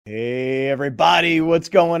Hey, everybody, what's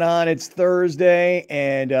going on? It's Thursday,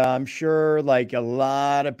 and I'm sure, like a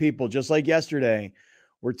lot of people, just like yesterday,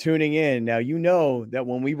 we're tuning in. Now, you know that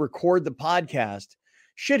when we record the podcast,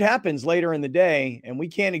 shit happens later in the day, and we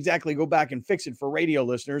can't exactly go back and fix it for radio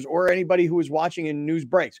listeners or anybody who is watching in news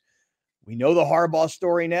breaks. We know the Harbaugh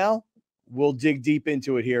story now. We'll dig deep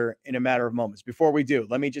into it here in a matter of moments. Before we do,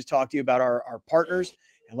 let me just talk to you about our partners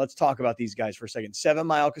and let's talk about these guys for a second. 7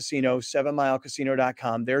 Mile Casino,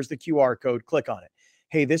 7milecasino.com. There's the QR code. Click on it.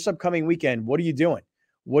 Hey, this upcoming weekend, what are you doing?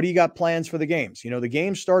 What do you got plans for the games? You know, the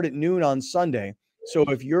games start at noon on Sunday. So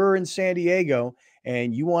if you're in San Diego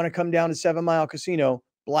and you want to come down to 7 Mile Casino,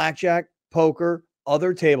 blackjack, poker,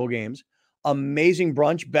 other table games, amazing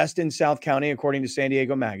brunch, best in South County, according to San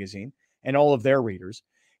Diego Magazine and all of their readers.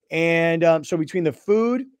 And so between the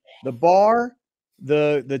food, the bar,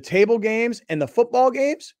 the table games, and the football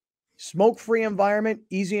games, smoke-free environment,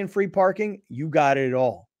 easy and free parking, you got it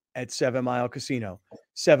all at 7 Mile Casino,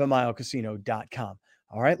 7milecasino.com.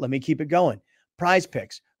 All right, let me keep it going. Prize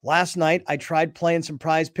Picks. Last night, I tried playing some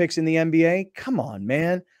Prize Picks in the NBA. Come on,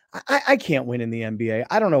 man. I can't win in the NBA.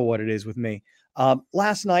 I don't know what it is with me.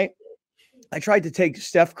 Last night, I tried to take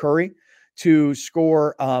Steph Curry to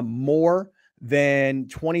score more than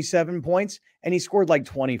 27 points, and he scored like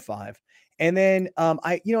 25. And then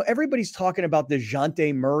everybody's talking about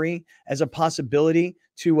DeJounte Murray as a possibility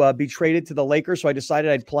to be traded to the Lakers. So I decided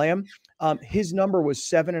I'd play him. His number was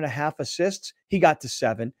 7.5 assists. He got to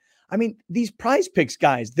 7. I mean, these Prize Picks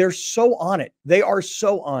guys, they're so on it. They are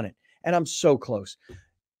so on it. And I'm so close.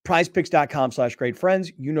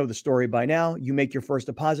 prizepicks.com/greatfriends. You know the story by now. You make your first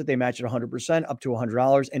deposit. They match it 100% up to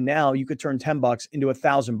 $100. And now you could turn $10 into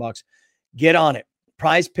 $1,000. Get on it.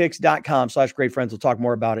 prizepicks.com/greatfriends. We'll talk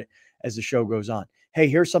more about it as the show goes on. Hey,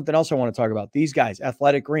 here's something else I want to talk about. These guys,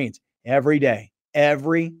 Athletic Greens, every day,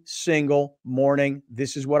 every single morning.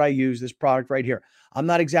 This is what I use, this product right here. I'm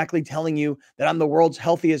not exactly telling you that I'm the world's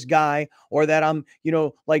healthiest guy or that I'm,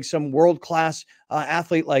 like some world-class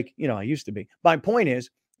athlete like, I used to be. My point is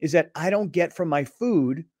that I don't get from my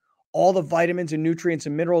food all the vitamins and nutrients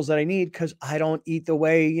and minerals that I need because I don't eat the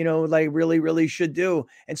way, like really, really should do.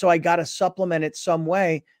 And so I got to supplement it some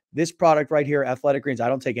way. This product right here, Athletic Greens, I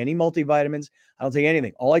don't take any multivitamins. I don't take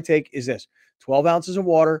anything. All I take is this 12 ounces of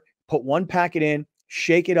water, put one packet in,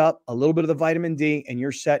 shake it up, a little bit of the vitamin D, and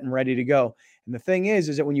you're set and ready to go. And the thing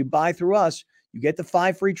is that when you buy through us, you get the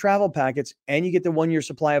 5 free travel packets and you get the 1-year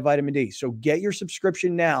supply of vitamin D. So get your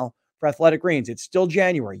subscription now for Athletic Greens. It's still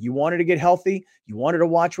January. You wanted to get healthy. You wanted to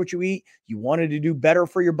watch what you eat. You wanted to do better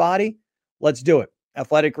for your body. Let's do it.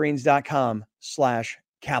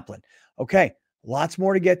 athleticgreens.com/Kaplan. Okay. Lots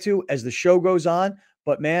more to get to as the show goes on.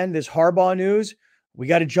 But man, this Harbaugh news, we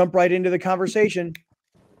got to jump right into the conversation.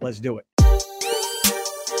 Let's do it.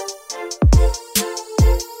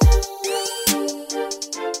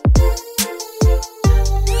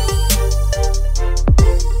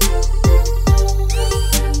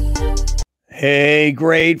 Hey,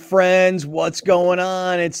 great friends. What's going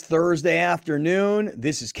on? It's Thursday afternoon.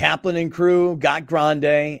 This is Kaplan and crew, Got Grande,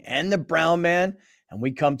 and the Brown Man. And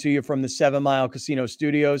we come to you from the 7 Mile Casino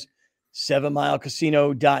studios,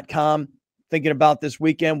 7milecasino.com. Thinking about this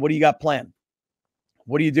weekend, what do you got planned?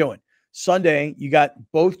 What are you doing? Sunday, you got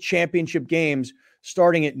both championship games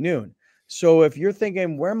starting at noon. So if you're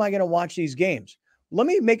thinking, where am I going to watch these games? Let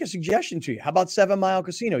me make a suggestion to you. How about 7 Mile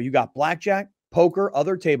Casino? You got blackjack, poker,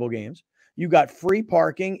 other table games. You got free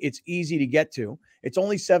parking. It's easy to get to. It's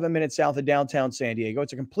only 7 minutes south of downtown San Diego.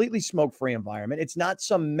 It's a completely smoke-free environment. It's not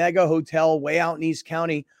some mega hotel way out in East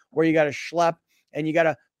County where you got to schlep and you got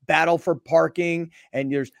to battle for parking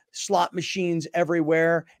and there's slot machines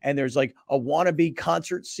everywhere and there's like a wannabe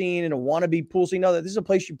concert scene and a wannabe pool scene. No, this is a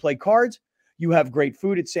place you play cards. You have great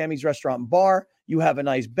food at Sammy's Restaurant and Bar. You have a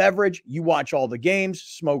nice beverage. You watch all the games,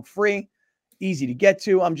 smoke-free, easy to get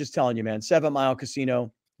to. I'm just telling you, man, 7 Mile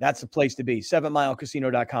Casino. That's the place to be.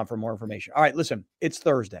 7milecasino.com for more information. All right, listen, it's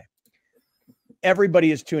Thursday.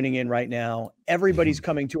 Everybody is tuning in right now. Everybody's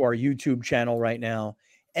coming to our YouTube channel right now.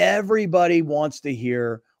 Everybody wants to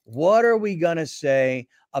hear, what are we going to say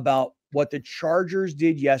about what the Chargers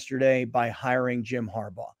did yesterday by hiring Jim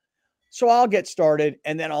Harbaugh? So I'll get started,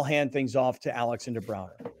 and then I'll hand things off to Alex and to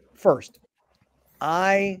Browner. First,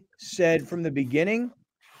 I said from the beginning,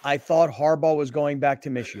 I thought Harbaugh was going back to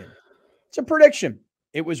Michigan. It's a prediction.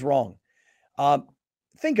 It was wrong.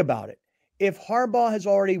 Think about it. If Harbaugh has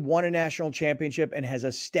already won a national championship and has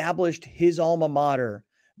established his alma mater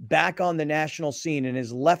back on the national scene and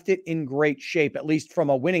has left it in great shape, at least from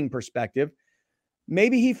a winning perspective,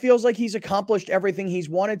 maybe he feels like he's accomplished everything he's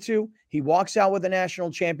wanted to. He walks out with a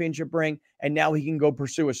national championship ring, and now he can go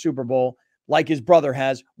pursue a Super Bowl like his brother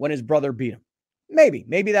has when his brother beat him.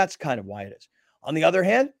 Maybe that's kind of why it is. On the other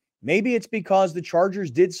hand, maybe it's because the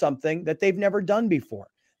Chargers did something that they've never done before.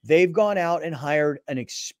 They've gone out and hired an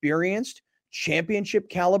experienced championship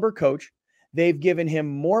caliber coach. They've given him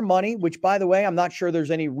more money, which, by the way, I'm not sure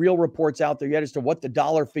there's any real reports out there yet as to what the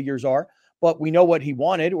dollar figures are, but we know what he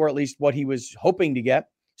wanted, or at least what he was hoping to get.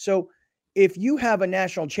 So if you have a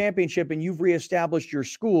national championship and you've reestablished your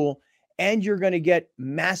school and you're going to get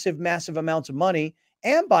massive, massive amounts of money,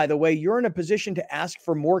 and by the way, you're in a position to ask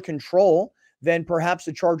for more control than perhaps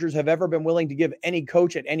the Chargers have ever been willing to give any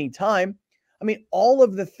coach at any time. I mean, all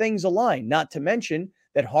of the things align, not to mention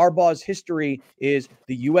that Harbaugh's history is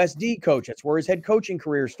the USD coach. That's where his head coaching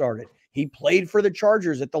career started. He played for the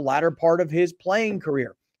Chargers at the latter part of his playing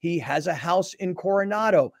career. He has a house in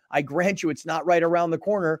Coronado. I grant you it's not right around the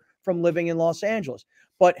corner from living in Los Angeles.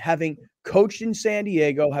 But having coached in San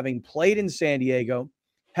Diego, having played in San Diego,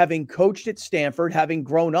 having coached at Stanford, having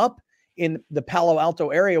grown up in the Palo Alto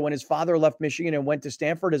area when his father left Michigan and went to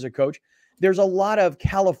Stanford as a coach, there's a lot of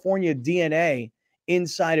California DNA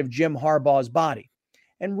inside of Jim Harbaugh's body.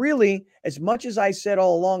 And really, as much as I said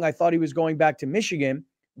all along, I thought he was going back to Michigan,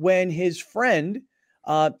 when his friend,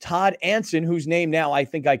 Todd Anson, whose name now I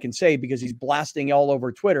think I can say because he's blasting all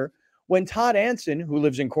over Twitter, when Todd Anson, who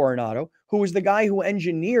lives in Coronado, who was the guy who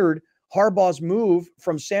engineered Harbaugh's move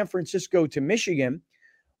from San Francisco to Michigan,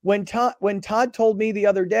 when Todd told me the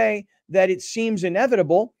other day that it seems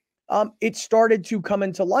inevitable, it started to come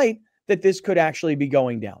into light that this could actually be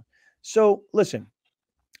going down. So listen,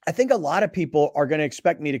 I think a lot of people are going to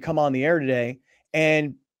expect me to come on the air today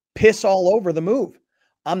and piss all over the move.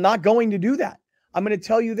 I'm not going to do that. I'm going to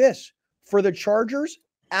tell you this. For the Chargers,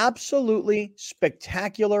 absolutely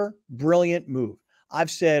spectacular, brilliant move.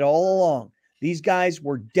 I've said all along, these guys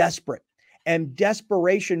were desperate. And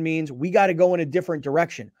desperation means we got to go in a different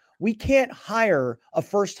direction. We can't hire a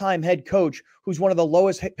first-time head coach who's one of the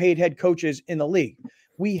lowest paid head coaches in the league.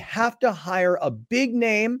 We have to hire a big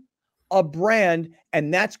name, a brand,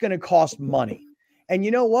 and that's going to cost money. And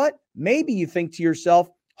you know what? Maybe you think to yourself,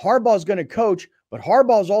 Harbaugh's going to coach, but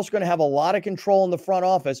Harbaugh's also going to have a lot of control in the front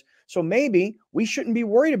office. So maybe we shouldn't be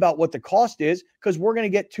worried about what the cost is because we're going to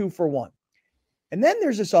get 2 for 1. And then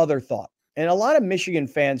there's this other thought. And a lot of Michigan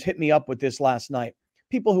fans hit me up with this last night.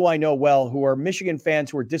 People who I know well, who are Michigan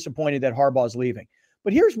fans who are disappointed that Harbaugh's leaving.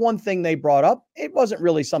 But here's one thing they brought up. It wasn't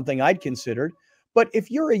really something I'd considered. But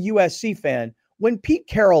if you're a USC fan, when Pete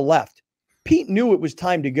Carroll left, Pete knew it was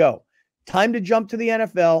time to go. Time to jump to the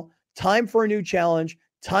NFL, time for a new challenge,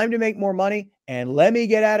 time to make more money, and let me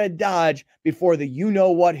get out of Dodge before the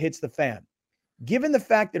you-know-what hits the fan. Given the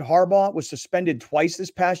fact that Harbaugh was suspended twice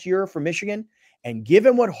this past year for Michigan, and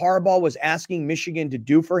given what Harbaugh was asking Michigan to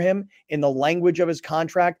do for him in the language of his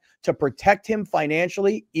contract to protect him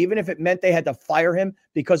financially, even if it meant they had to fire him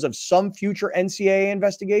because of some future NCAA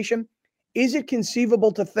investigation, is it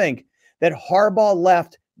conceivable to think that Harbaugh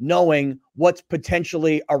left knowing what's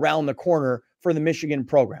potentially around the corner for the Michigan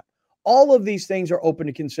program? All of these things are open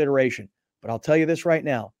to consideration. But I'll tell you this right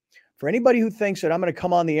now. For anybody who thinks that I'm going to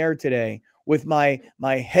come on the air today with my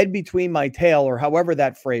head between my tail, or however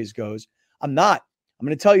that phrase goes, I'm not. I'm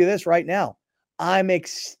going to tell you this right now. I'm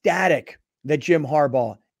ecstatic that Jim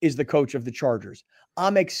Harbaugh is the coach of the Chargers.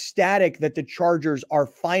 I'm ecstatic that the Chargers are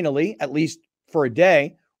finally, at least for a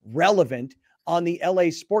day, relevant on the LA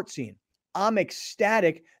sports scene. I'm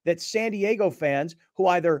ecstatic that San Diego fans who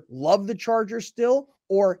either love the Chargers still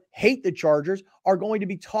or hate the Chargers are going to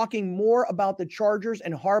be talking more about the Chargers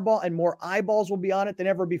and Harbaugh, and more eyeballs will be on it than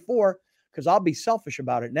ever before, because I'll be selfish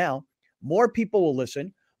about it now. More people will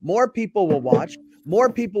listen. More people will watch.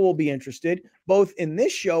 More people will be interested, both in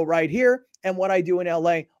this show right here and what I do in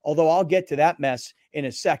LA, although I'll get to that mess in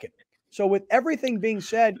a second. So with everything being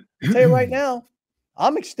said, I'll tell you right now,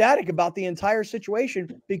 I'm ecstatic about the entire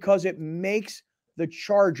situation because it makes the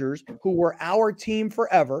Chargers, who were our team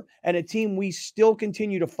forever and a team we still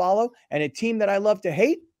continue to follow and a team that I love to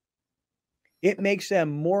hate, it makes them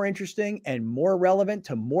more interesting and more relevant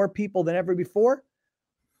to more people than ever before.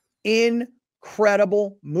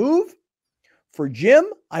 Incredible move. For Jim,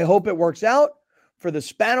 I hope it works out. For the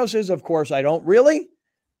Spanoses, of course, I don't really.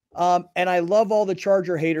 And I love all the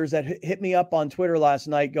Charger haters that hit me up on Twitter last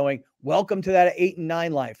night going, welcome to that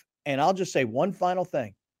 8-9 life. And I'll just say one final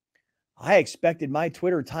thing. I expected my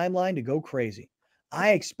Twitter timeline to go crazy.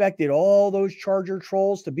 I expected all those Charger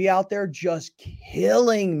trolls to be out there just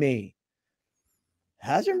killing me.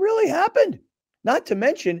 Hasn't really happened. Not to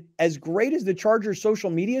mention, as great as the Chargers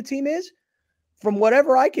social media team is, from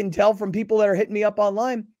whatever I can tell from people that are hitting me up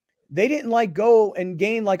online, they didn't go and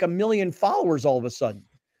gain 1 million followers all of a sudden.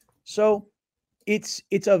 So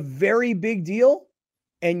it's a very big deal,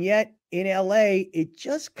 and yet in LA, it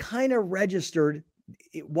just kind of registered.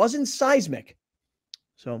 It wasn't seismic.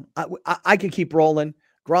 So I could keep rolling.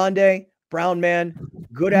 Grande, Brown Man,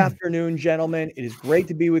 good afternoon, gentlemen. It is great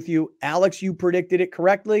to be with you. Alex, you predicted it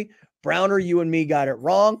correctly. Browner, you and me got it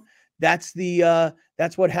wrong. That's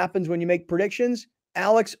that's what happens when you make predictions.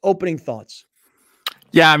 Alex, opening thoughts.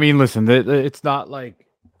 Yeah, I mean, listen, it's not like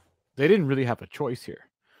they didn't really have a choice here.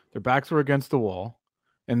 Their backs were against the wall,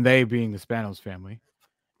 and they being the Spanos family,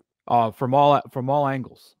 from all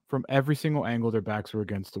angles, from every single angle, their backs were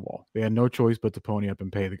against the wall. They had no choice but to pony up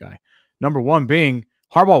and pay the guy. Number one being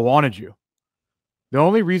Harbaugh wanted you. The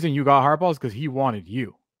only reason you got Harbaugh is because he wanted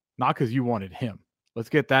you, not because you wanted him. Let's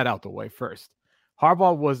get that out the way first.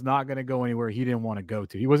 Harbaugh was not going to go anywhere he didn't want to go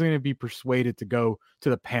to. He wasn't going to be persuaded to go to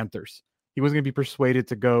the Panthers. He wasn't going to be persuaded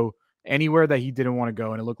to go anywhere that he didn't want to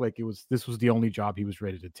go. And it looked like this was the only job he was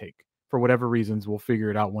ready to take. For whatever reasons, we'll figure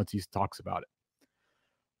it out once he talks about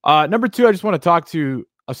it. Number two, I just want to talk to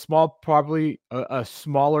probably a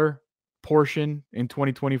smaller portion in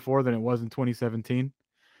 2024 than it was in 2017.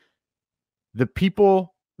 The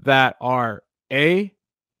people that are A,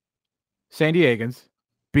 San Diegans,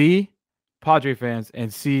 B, Padre fans,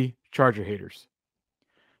 and C, Charger haters.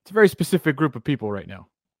 It's a very specific group of people right now.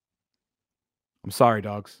 I'm sorry,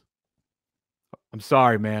 dogs. I'm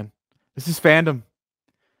sorry, man. This is fandom.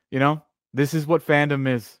 This is what fandom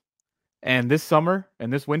is. And this summer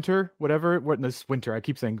and this winter, this winter, I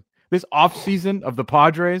keep saying this off season of the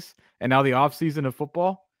Padres and now the off season of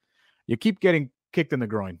football, you keep getting kicked in the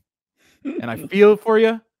groin. And I feel for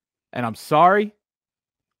you, and I'm sorry,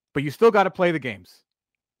 but you still got to play the games.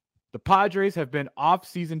 The Padres have been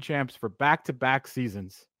off-season champs for back-to-back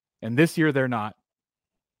seasons, and this year they're not.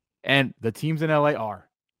 And the teams in LA are.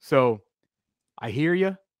 So I hear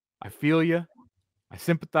you. I feel you. I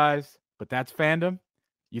sympathize, but that's fandom.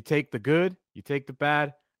 You take the good, you take the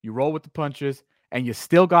bad, you roll with the punches, and you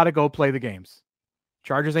still got to go play the games.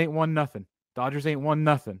 Chargers ain't won nothing. Dodgers ain't won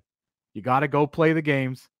nothing. You got to go play the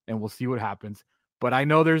games, and we'll see what happens. But I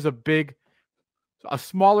know there's a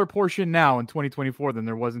smaller portion now in 2024 than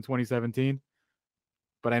there was in 2017.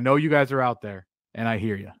 But I know you guys are out there, and I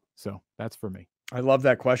hear you. So that's for me. I love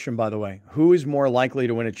that question, by the way. Who is more likely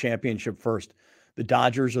to win a championship first, the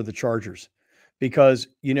Dodgers or the Chargers? Because,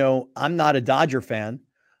 I'm not a Dodger fan,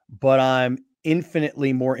 but I'm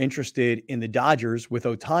infinitely more interested in the Dodgers with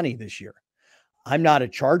Ohtani this year. I'm not a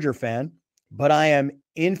Charger fan, but I am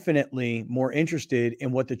infinitely more interested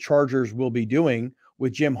in what the Chargers will be doing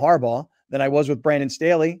with Jim Harbaugh than I was with Brandon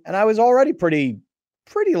Staley. And I was already pretty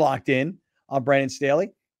locked in on Brandon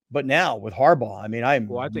Staley. But now with Harbaugh, I mean, I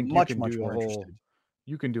think much more interested.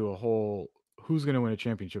 You can do a whole who's going to win a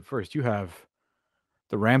championship first. You have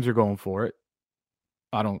the Rams are going for it.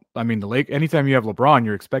 Anytime you have LeBron,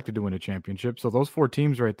 you're expected to win a championship. So those four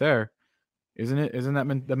teams right there, isn't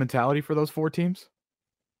that the mentality for those four teams?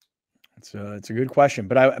 It's a good question,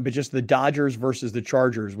 but just the Dodgers versus the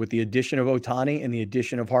Chargers with the addition of Ohtani and the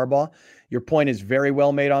addition of Harbaugh, your point is very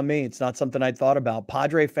well made on me. It's not something I'd thought about.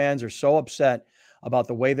 Padre fans are so upset about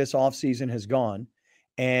the way this offseason has gone,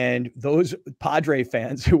 and those Padre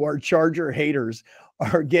fans who are Charger haters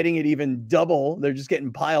are getting it even double. They're just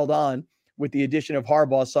getting piled on with the addition of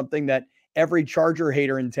Harbaugh, something that every Charger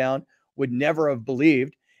hater in town would never have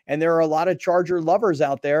believed. And there are a lot of Charger lovers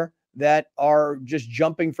out there that are just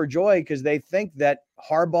jumping for joy because they think that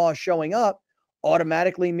Harbaugh showing up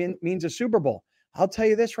automatically means a Super Bowl. I'll tell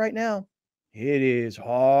you this right now. It is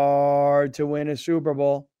hard to win a Super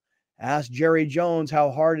Bowl. Ask Jerry Jones how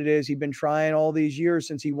hard it is. He's been trying all these years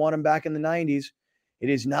since he won them back in the 90s. It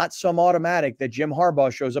is not some automatic that Jim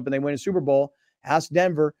Harbaugh shows up and they win a Super Bowl. Ask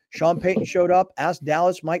Denver. Sean Payton showed up. Ask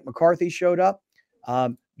Dallas. Mike McCarthy showed up.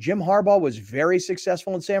 Jim Harbaugh was very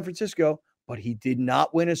successful in San Francisco, but he did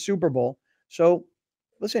not win a Super Bowl. So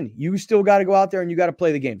listen, you still got to go out there and you got to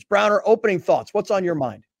play the games. Browner, opening thoughts. What's on your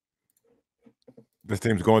mind? This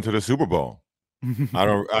team's going to the Super Bowl. I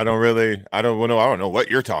don't know what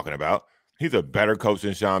you're talking about. He's a better coach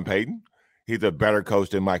than Sean Payton. He's a better coach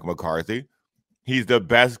than Mike McCarthy. He's the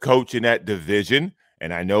best coach in that division.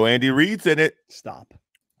 And I know Andy Reid's in it. Stop.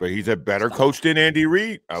 But he's a better coach than Andy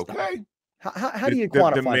Reid. Okay. How do you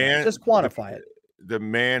quantify that? Just quantify it. The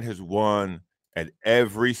man has won at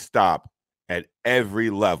every stop, at every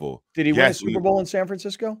level. Did he win a Super Bowl in San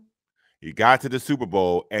Francisco? He got to the Super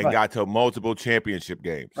Bowl and got to multiple championship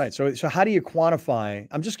games. Right. So how do you quantify?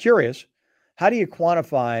 I'm just curious. How do you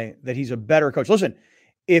quantify that he's a better coach? Listen,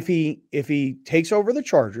 if he takes over the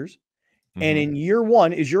Chargers, and in year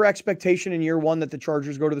one, is your expectation in year one that the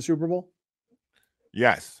Chargers go to the Super Bowl?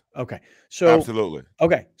 Yes. Okay. So absolutely.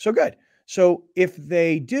 Okay. So good. So if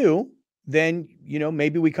they do, then,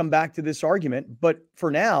 maybe we come back to this argument. But for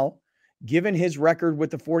now, given his record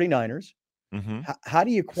with the 49ers, how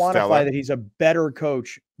do you quantify Stellar. that he's a better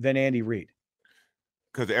coach than Andy Reid?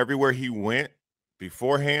 Because everywhere he went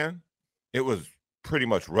beforehand, it was pretty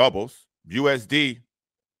much Rubbles. USD,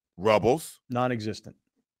 Rubbles. Non-existent.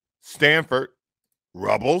 Stanford,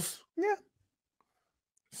 Rubbles. Yeah.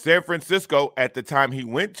 San Francisco, at the time he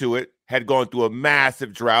went to it, had gone through a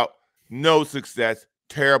massive drought, no success,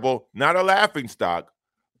 terrible, not a laughingstock,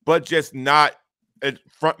 but just not a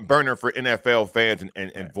front burner for NFL fans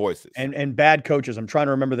and voices. And bad coaches. I'm trying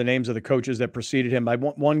to remember the names of the coaches that preceded him. I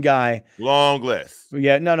want one guy. Long list.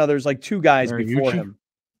 Yeah, no, there's like two guys Mariucci? before him.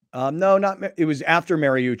 No, it was after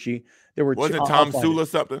Mariucci. There were Wasn't two, Tom Sula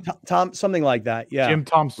something? Tom, something like that. Yeah.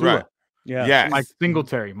 Tom Sula. Right. Yeah. Yes. Mike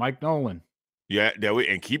Singletary, Mike Nolan. Yeah,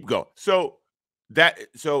 and keep going. So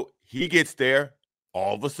he gets there.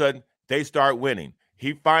 All of a sudden, they start winning.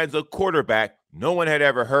 He finds a quarterback no one had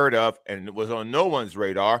ever heard of and was on no one's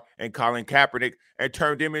radar, and Colin Kaepernick, and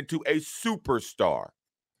turned him into a superstar.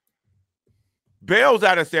 Bails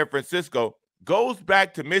out of San Francisco, goes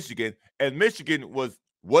back to Michigan, and Michigan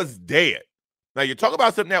was dead. Now, you talk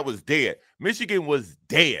about something that was dead. Michigan was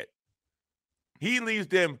dead. He leaves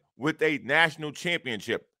them with a national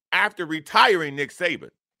championship after retiring Nick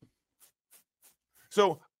Saban.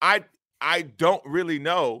 So I don't really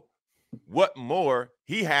know what more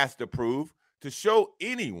he has to prove to show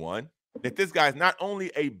anyone that this guy's not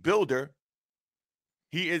only a builder,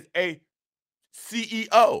 he is a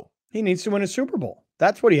CEO. He needs to win a Super Bowl.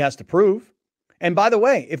 That's what he has to prove. And by the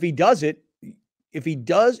way, if he does it,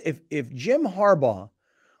 if Jim Harbaugh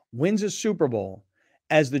wins a Super Bowl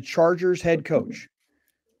as the Chargers head coach,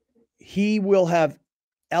 he will have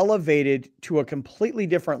elevated to a completely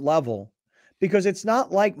different level, because it's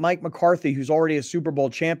not like Mike McCarthy, who's already a Super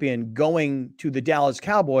Bowl champion, going to the Dallas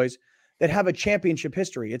Cowboys that have a championship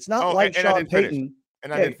history. It's not like Sean Payton.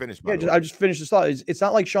 I didn't finish. I just finished this thought. It's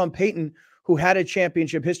not like Sean Payton, who had a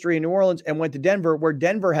championship history in New Orleans and went to Denver, where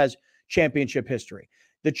Denver has championship history.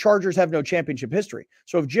 The Chargers have no championship history.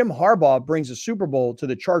 So if Jim Harbaugh brings a Super Bowl to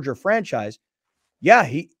the Charger franchise, yeah,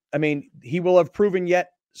 he will have proven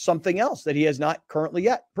yet something else that he has not currently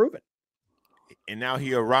yet proven. And now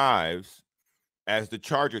he arrives as the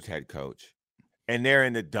Chargers head coach, and they're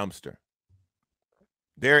in the dumpster.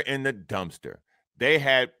 They're in the dumpster. They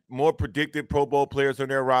had more predicted Pro Bowl players on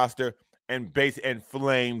their roster and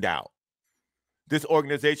flamed out. This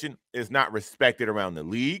organization is not respected around the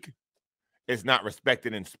league. It's not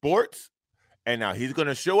respected in sports. And now he's going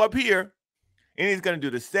to show up here, and he's going to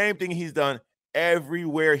do the same thing he's done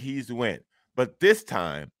everywhere he's went. But this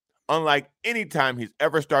time, unlike any time he's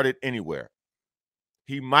ever started anywhere,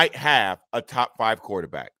 he might have a top 5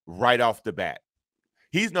 quarterback right off the bat.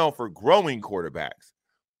 He's known for growing quarterbacks.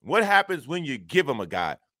 What happens when you give him a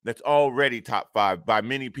guy that's already top 5 by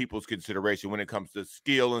many people's consideration when it comes to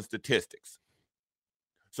skill and statistics?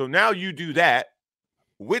 So now you do that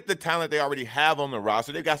with the talent they already have on the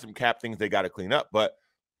roster. They got some cap things they got to clean up, but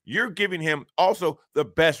you're giving him also the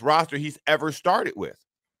best roster he's ever started with.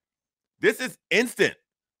 This is instant.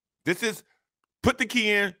 This is put the key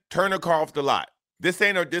in, turn the car off the lot. This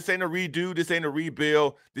ain't a redo. This ain't a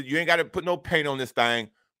rebuild. You ain't got to put no paint on this thing.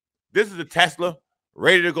 This is a Tesla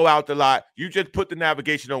ready to go out the lot. You just put the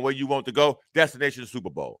navigation on where you want to go. Destination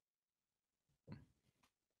Super Bowl.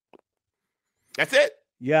 That's it.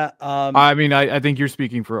 Yeah. I think you're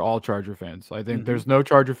speaking for all Charger fans. I think there's no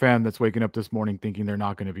Charger fan that's waking up this morning thinking they're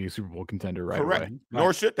not going to be a Super Bowl contender right Correct. away.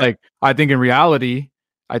 Nor should they. Like, I think in reality,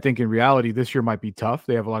 this year might be tough.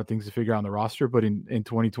 They have a lot of things to figure out on the roster, but in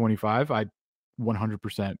 2025, I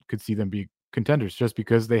 100% could see them be contenders just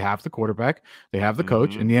because they have the quarterback, they have the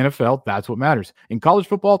coach. In the NFL, that's what matters. In college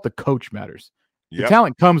football, the coach matters. The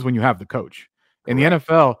talent comes when you have the coach. In the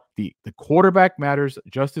NFL, the quarterback matters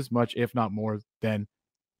just as much, if not more, than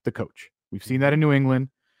the coach. We've seen that in New England.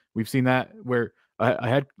 We've seen that where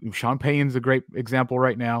Sean Payton's a great example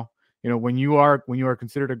right now. When you are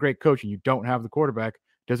considered a great coach and you don't have the quarterback,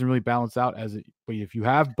 it doesn't really balance out as it. But if you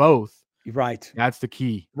have both, right, that's the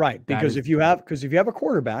key. Right, because if you have a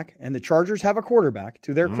quarterback, and the Chargers have a quarterback,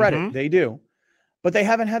 to their credit, they do, but they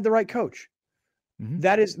haven't had the right coach.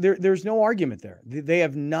 That is there's no argument there. They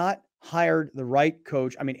have not hired the right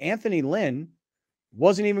coach. I mean, Anthony Lynn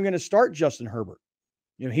wasn't even going to start Justin Herbert.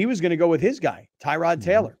 He was going to go with his guy, Tyrod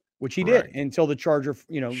Taylor, which he did until the Charger,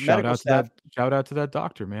 medical staff. Shout out to that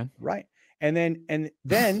doctor, man. Right. And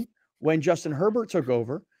then when Justin Herbert took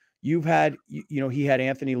over, you've had, he had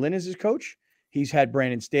Anthony Lynn as his coach. He's had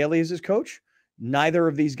Brandon Staley as his coach. Neither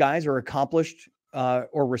of these guys are accomplished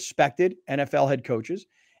or respected NFL head coaches.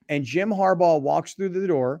 And Jim Harbaugh walks through the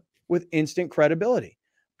door with instant credibility.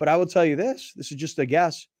 But I will tell you this is just a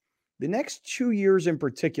guess. The next 2 years in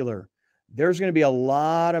particular, there's going to be a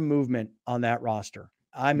lot of movement on that roster.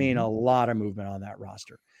 I mean, a lot of movement on that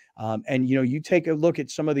roster. And, you take a look at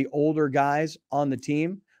some of the older guys on the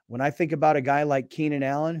team. When I think about a guy like Keenan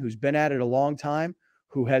Allen, who's been at it a long time,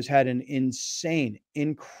 who has had an insane,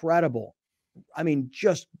 incredible,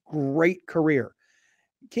 just great career.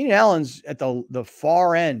 Keenan Allen's at the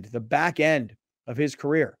far end, the back end of his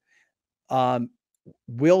career.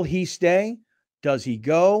 Will he stay? Does he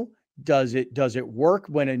go? Does it work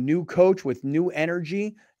when a new coach with new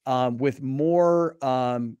energy, with more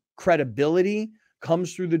credibility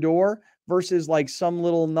comes through the door versus like some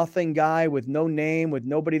little nothing guy with no name, with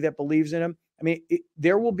nobody that believes in him?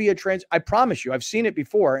 There will be a I promise you, I've seen it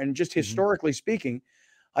before. And just historically speaking,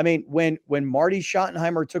 when Marty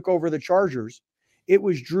Schottenheimer took over the Chargers, it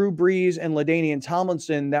was Drew Brees and LaDainian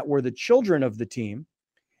Tomlinson that were the children of the team.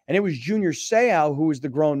 And it was Junior Seau who was the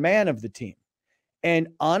grown man of the team. And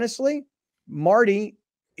honestly, Marty,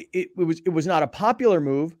 it was not a popular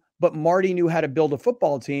move, but Marty knew how to build a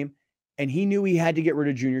football team, and he knew he had to get rid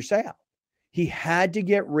of Junior Seau. He had to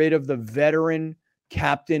get rid of the veteran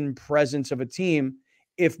captain presence of a team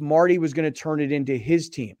if Marty was going to turn it into his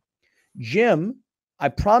team. Jim, I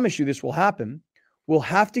promise you this will happen, will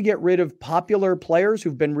have to get rid of popular players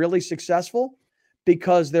who've been really successful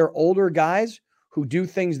because they're older guys who do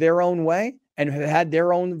things their own way and have had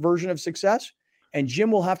their own version of success. And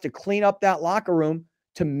Jim will have to clean up that locker room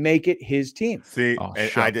to make it his team. See,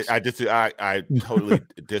 I totally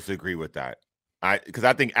disagree with that. Because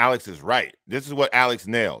I think Alex is right. This is what Alex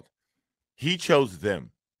nailed. He chose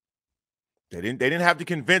them. They didn't have to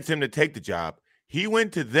convince him to take the job. He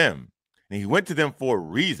went to them, and he went to them for a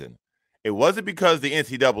reason. It wasn't because the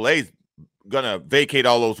NCAA is gonna vacate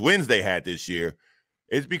all those wins they had this year.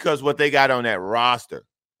 It's because what they got on that roster.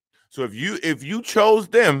 So if you chose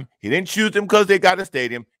them, he didn't choose them because they got a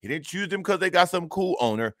stadium. He didn't choose them because they got some cool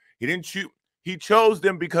owner. He chose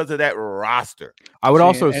them because of that roster. I would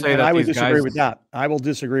also say that I would disagree with that. I will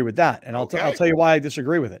disagree with that. And I'll tell you why I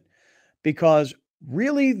disagree with it. Because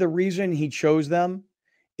really the reason he chose them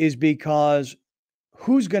is because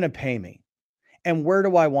who's going to pay me? And where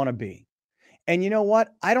do I want to be? And you know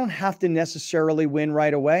what? I don't have to necessarily win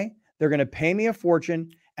right away. They're going to pay me a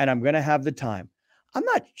fortune and I'm going to have the time. I'm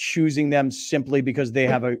not choosing them simply because they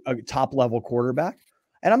have a top level quarterback.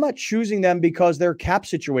 And I'm not choosing them because their cap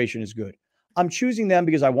situation is good. I'm choosing them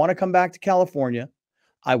because I want to come back to California.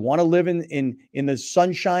 I want to live in the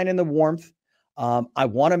sunshine and the warmth. I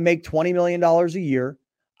want to make $20 million a year.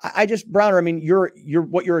 Browner, you're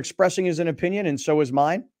what you're expressing is an opinion, and so is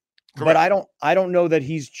mine. Correct. But I don't know that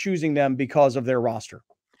he's choosing them because of their roster.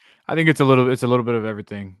 I think it's a little bit of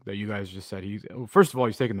everything that you guys just said. First of all,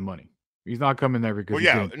 he's taking the money. He's not coming there because. Well,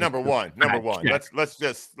 yeah, number one. Yeah. Let's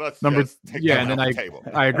just take and then the table.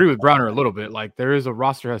 I agree with Browner a little bit. Like there is a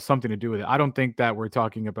roster has something to do with it. I don't think that we're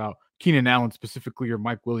talking about Keenan Allen specifically or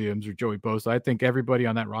Mike Williams or Joey Bosa. I think everybody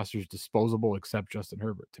on that roster is disposable except Justin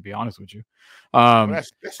Herbert. To be honest with you,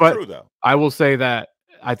 that's true though. I will say that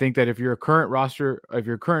I think that if you're a current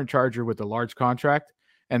Charger with a large contract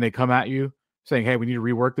and they come at you saying, "Hey, we need to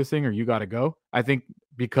rework this thing," or "You got to go," I think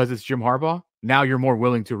because it's Jim Harbaugh. Now you're more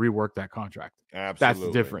willing to rework that contract. Absolutely. That's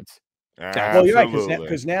the difference. Well, you're right,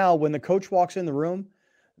 because now when the coach walks in the room,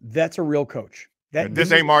 that's a real coach.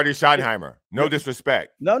 This ain't Marty Schottenheimer. No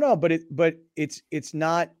disrespect. No, but it's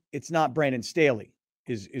not Brandon Staley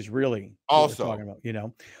is really also what we're talking about,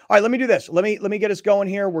 All right, let me do this. Let me get us going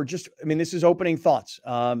here. This is opening thoughts.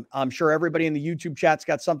 I'm sure everybody in the YouTube chat's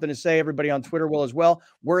got something to say. Everybody on Twitter will as well.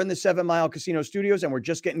 We're in the 7 Mile Casino Studios, and we're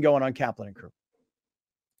just getting going on Kaplan and Crew.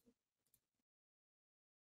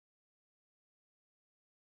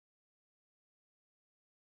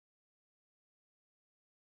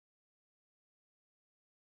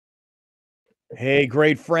 Hey,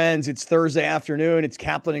 great friends. It's Thursday afternoon. It's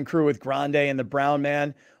Kaplan and Crew with Grande and the Brown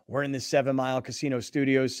Man. We're in the 7 Mile Casino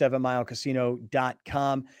Studios,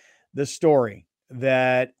 7milecasino.com. The story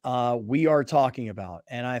that we are talking about,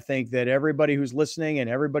 and I think that everybody who's listening and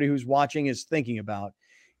everybody who's watching is thinking about,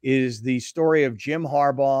 is the story of Jim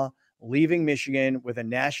Harbaugh leaving Michigan with a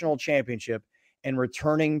national championship and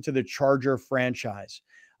returning to the Charger franchise.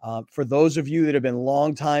 For those of you that have been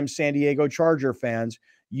longtime San Diego Charger fans,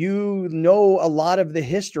 you know a lot of the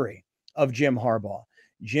history of Jim Harbaugh.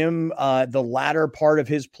 Jim, the latter part of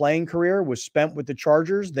his playing career was spent with the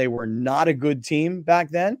Chargers. They were not a good team back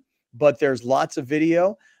then, but there's lots of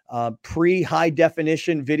video, pre-high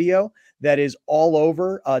definition video that is all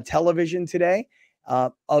over television today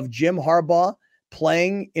of Jim Harbaugh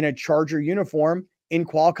playing in a Charger uniform in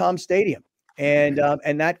Qualcomm Stadium. And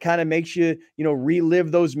that kind of makes you,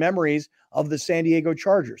 relive those memories of the San Diego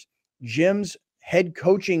Chargers. Jim's head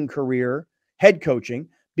coaching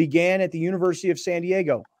began at the University of San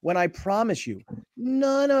Diego, when I promise you,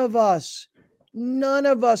 none of us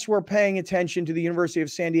were paying attention to the University of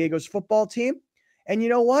San Diego's football team. And you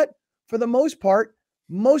know what? For the most part,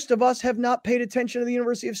 most of us have not paid attention to the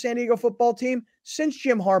University of San Diego football team since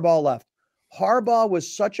Jim Harbaugh left. Harbaugh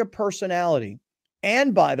was such a personality.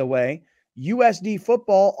 And by the way, USD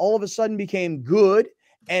football all of a sudden became good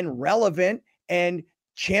and relevant and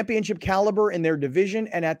championship caliber in their division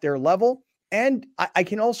and at their level. And I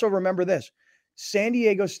can also remember this. San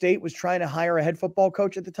Diego State was trying to hire a head football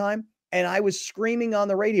coach at the time, and I was screaming on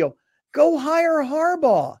the radio, go hire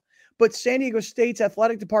Harbaugh. But San Diego State's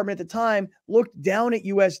athletic department at the time looked down at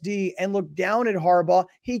USD and looked down at Harbaugh.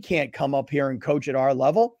 He can't come up here and coach at our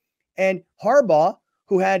level. And Harbaugh,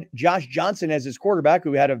 who had Josh Johnson as his quarterback,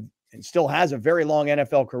 who had and still has a very long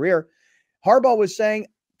NFL career, Harbaugh was saying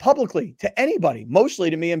publicly to anybody, mostly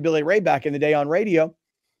to me and Billy Ray back in the day on radio,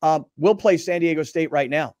 we'll play San Diego State right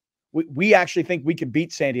now. We actually think we could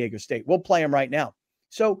beat San Diego State. We'll play them right now.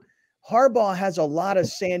 So Harbaugh has a lot of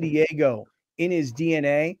San Diego in his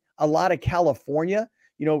DNA, a lot of California,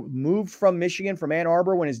 moved from Michigan, from Ann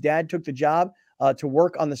Arbor when his dad took the job to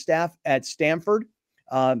work on the staff at Stanford.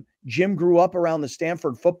 Jim grew up around the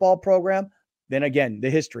Stanford football program. Then again, the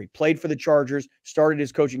history, played for the Chargers, started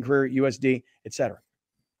his coaching career at USD, et cetera.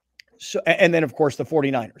 So, and then of course the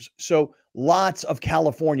 49ers. So lots of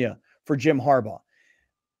California for Jim Harbaugh.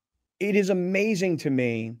 It is amazing to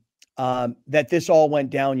me that this all went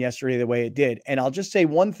down yesterday the way it did. And I'll just say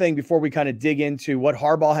one thing before we kind of dig into what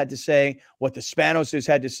Harbaugh had to say, what the Spanoses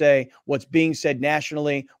had to say, what's being said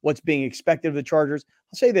nationally, what's being expected of the Chargers.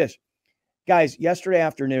 I'll say this, guys, yesterday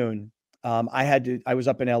afternoon, I was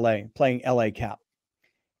up in LA playing LA Cap.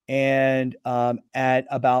 And at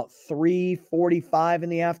about 3:45 in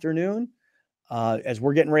the afternoon, as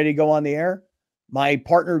we're getting ready to go on the air, my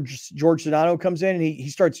partner, George Sedano, comes in and he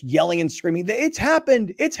starts yelling and screaming, it's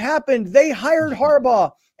happened. It's happened. They hired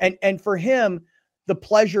Harbaugh. And for him, the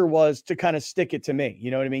pleasure was to kind of stick it to me.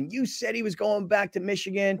 You know what I mean? You said he was going back to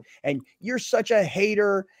Michigan and you're such a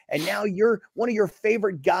hater. And now you're one of your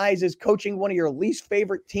favorite guys is coaching one of your least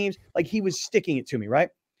favorite teams. Like he was sticking it to me, right?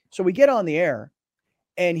 So we get on the air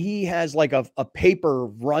and he has like a paper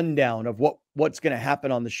rundown of what's going to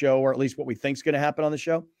happen on the show, or at least what we think is going to happen on the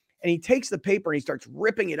show. And he takes the paper and he starts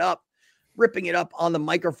ripping it up on the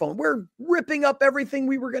microphone. We're ripping up everything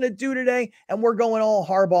we were going to do today. And we're going all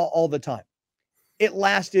Harbaugh all the time. It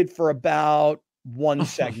lasted for about one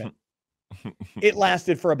segment.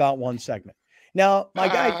 Now, my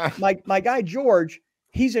guy, George,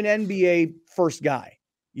 he's an NBA first guy,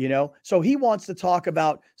 so he wants to talk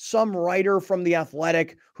about some writer from The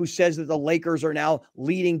Athletic who says that the Lakers are now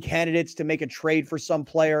leading candidates to make a trade for some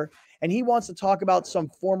player. And he wants to talk about some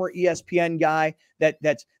former ESPN guy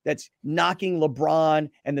that's knocking LeBron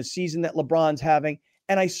and the season that LeBron's having.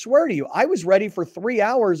 And I swear to you, I was ready for 3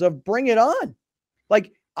 hours of bring it on.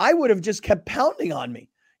 Like I would have just kept pounding on me.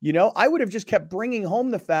 I would have just kept bringing home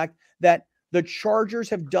the fact that the Chargers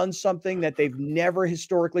have done something that they've never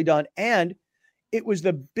historically done. And it was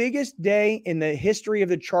the biggest day in the history of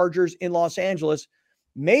the Chargers in Los Angeles,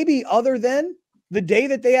 maybe other than the day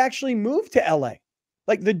that they actually moved to LA.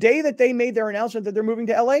 Like the day that they made their announcement that they're moving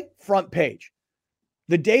to LA, front page.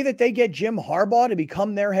 The day that they get Jim Harbaugh to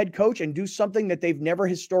become their head coach and do something that they've never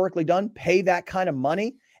historically done, pay that kind of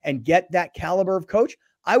money and get that caliber of coach,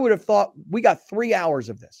 I would have thought we got 3 hours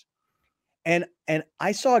of this. And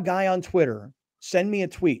I saw a guy on Twitter send me a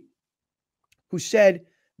tweet who said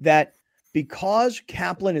that because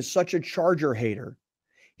Kaplan is such a Charger hater,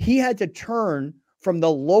 he had to turn from the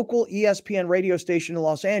local ESPN radio station in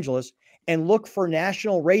Los Angeles and look for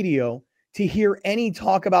national radio to hear any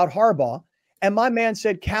talk about Harbaugh. And my man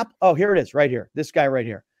said, oh, here it is right here. This guy right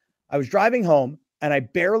here. I was driving home and I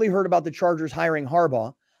barely heard about the Chargers hiring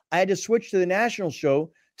Harbaugh. I had to switch to the national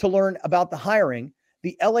show to learn about the hiring.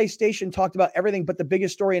 The LA station talked about everything but the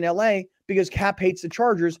biggest story in LA because Cap hates the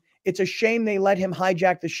Chargers. It's a shame they let him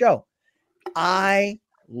hijack the show. I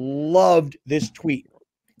loved this tweet.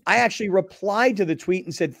 I actually replied to the tweet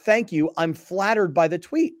and said, thank you. I'm flattered by the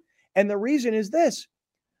tweet. And the reason is this.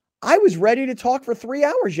 I was ready to talk for 3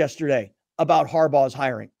 hours yesterday about Harbaugh's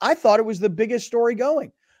hiring. I thought it was the biggest story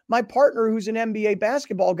going. My partner, who's an NBA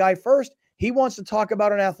basketball guy first, he wants to talk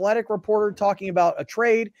about an athletic reporter talking about a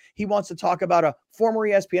trade. He wants to talk about a former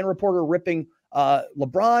ESPN reporter ripping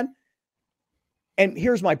LeBron. And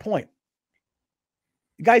here's my point.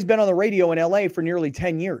 The guy's been on the radio in LA for nearly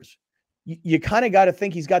 10 years. you kind of got to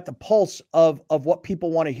think he's got the pulse of what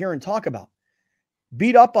people want to hear and talk about.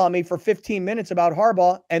 Beat up on me for 15 minutes about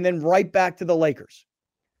Harbaugh and then right back to the Lakers.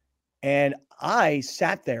 And I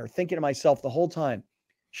sat there thinking to myself the whole time,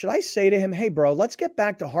 should I say to him, hey, bro, let's get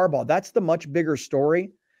back to Harbaugh. That's the much bigger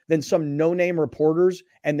story than some no-name reporters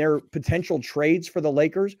and their potential trades for the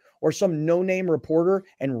Lakers, or some no-name reporter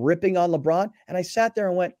and ripping on LeBron. And I sat there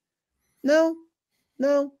and went, no,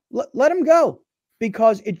 let him go,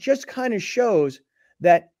 because it just kind of shows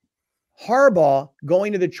that Harbaugh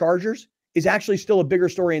going to the Chargers is actually still a bigger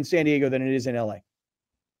story in San Diego than it is in LA.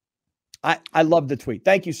 I love the tweet.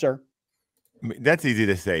 Thank you, sir. I mean, that's easy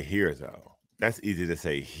to say here, though. That's easy to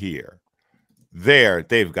say here. There,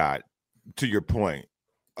 they've got, to your point,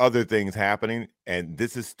 other things happening, and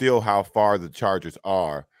this is still how far the Chargers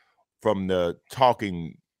are from the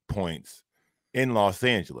talking points in Los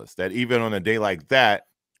Angeles, that even on a day like that,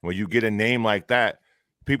 when you get a name like that,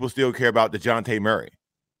 people still care about DeJounte Murray.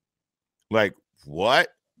 Like, what?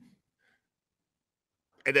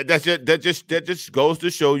 And that just goes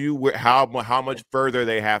to show you how much further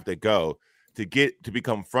they have to go to get to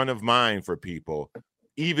become front of mind for people,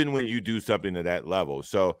 even when you do something to that level.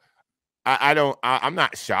 So I'm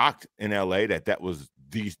not shocked in LA that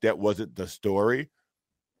wasn't the story.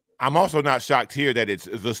 I'm also not shocked here that it's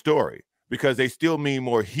the story, because they still mean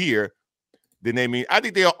more here than they mean. I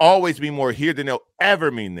think they'll always mean more here than they'll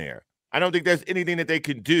ever mean there. I don't think there's anything that they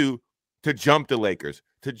can do to jump the Lakers,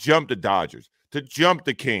 to jump the Dodgers, to jump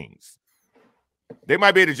the Kings. They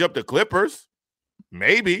might be able to jump the Clippers.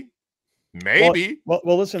 Maybe.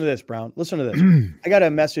 Well, listen to this, Brown. Listen to this. I got a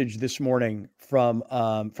message this morning from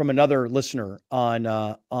another listener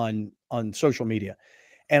on social media.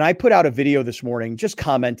 And I put out a video this morning just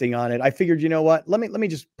commenting on it. I figured, you know what? Let me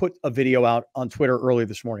just put a video out on Twitter early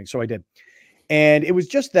this morning. So I did. And it was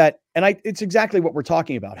just that, and it's exactly what we're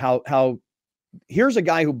talking about. How here's a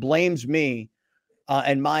guy who blames me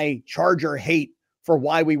and my Charger hate for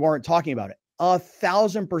why we weren't talking about it.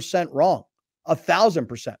 1,000% wrong.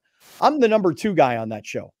 1,000%. I'm the number 2 guy on that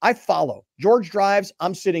show. I follow. George drives,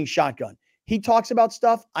 I'm sitting shotgun. He talks about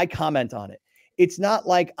stuff, I comment on it. It's not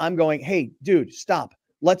like I'm going, hey, dude, stop.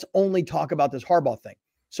 Let's only talk about this Harbaugh thing.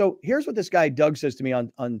 So here's what this guy Doug says to me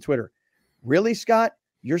on Twitter. Really, Scott?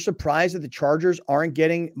 You're surprised that the Chargers aren't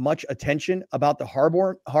getting much attention about the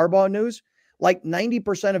Harbaugh news? Like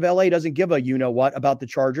 90% of LA doesn't give a you-know-what about the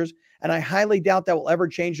Chargers, and I highly doubt that will ever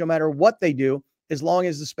change no matter what they do, as long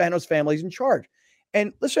as the Spanos family's in charge.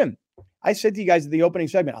 And listen, I said to you guys at the opening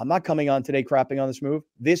segment, I'm not coming on today crapping on this move.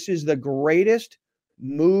 This is the greatest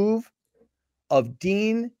move of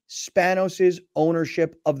Dean Spanos'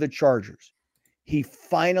 ownership of the Chargers. He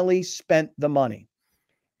finally spent the money,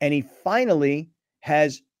 and he finally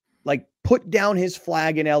has put down his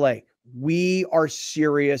flag in LA. We are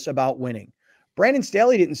serious about winning. Brandon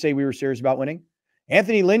Staley didn't say we were serious about winning.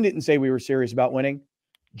 Anthony Lynn didn't say we were serious about winning.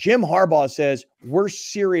 Jim Harbaugh says we're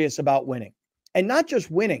serious about winning. And not just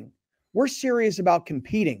winning, we're serious about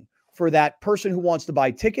competing for that person who wants to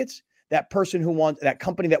buy tickets, that person who wants, that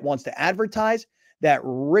company that wants to advertise, that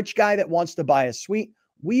rich guy that wants to buy a suite.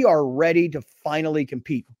 We are ready to finally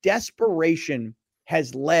compete. Desperation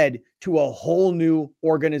has led to a whole new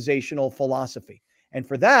organizational philosophy. And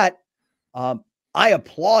for that, I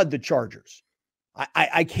applaud the Chargers.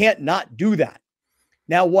 I can't not do that.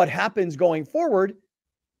 Now, what happens going forward,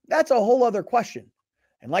 that's a whole other question.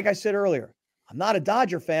 And like I said earlier, I'm not a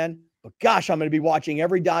Dodger fan, but gosh, I'm going to be watching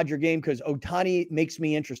every Dodger game because Ohtani makes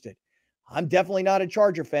me interested. I'm definitely not a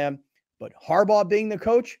Charger fan, but Harbaugh being the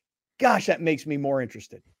coach, gosh, that makes me more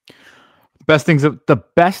interested. The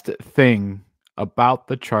best thing about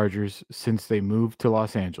the Chargers since they moved to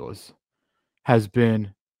Los Angeles has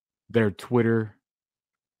been their Twitter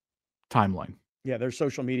timeline. Yeah, their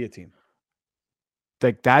social media team.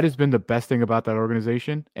 That has been the best thing about that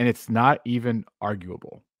organization, and it's not even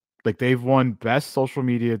arguable. They've won best social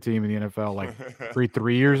media team in the NFL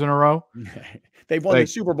 3 years in a row. They've won the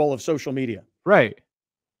Super Bowl of social media. Right.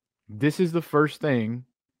 This is the first thing,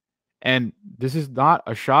 and this is not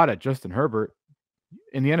a shot at Justin Herbert.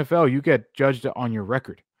 In the NFL, you get judged on your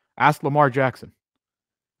record. Ask Lamar Jackson.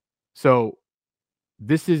 So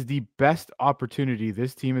this is the best opportunity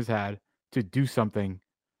this team has had to do something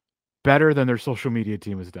better than their social media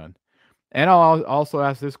team has done. And I'll also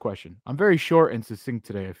ask this question. I'm very short and succinct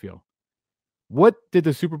today, I feel. What did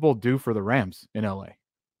the Super Bowl do for the Rams in LA?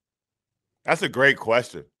 That's a great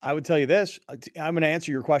question. I would tell you this. I'm going to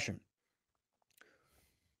answer your question.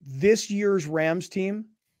 This year's Rams team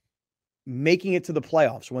making it to the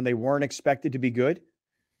playoffs when they weren't expected to be good,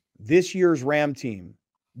 this year's Ram team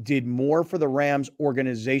did more for the Rams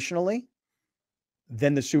organizationally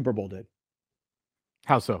than the Super Bowl did.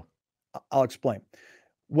 How so? I'll explain.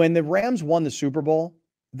 When the Rams won the Super Bowl,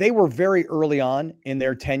 they were very early on in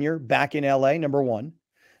their tenure back in LA, number one.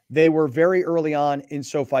 They were very early on in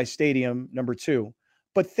SoFi Stadium, number two.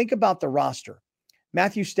 But think about the roster.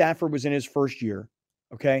 Matthew Stafford was in his first year.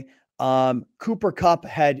 Okay. Cooper Kupp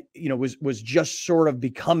had, was just sort of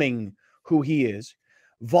becoming who he is.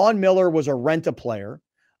 Von Miller was a rent-a-player.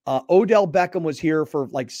 Odell Beckham was here for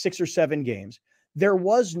like 6 or 7 games. There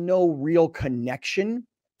was no real connection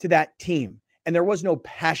to that team, and there was no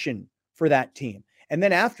passion for that team. And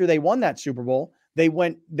then after they won that Super Bowl, they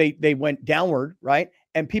went downward, right?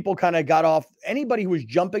 And people kind of got off. Anybody who was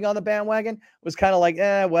jumping on the bandwagon was kind of like,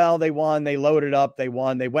 well, they won, they loaded up, they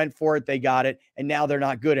won, they went for it, they got it, and now they're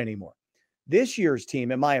not good anymore. This year's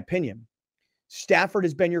team, in my opinion, Stafford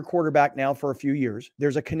has been your quarterback now for a few years.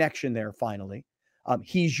 There's a connection there finally.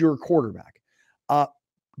 He's your quarterback.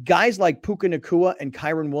 Guys like Puka Nacua and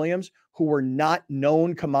Kyron Williams, who were not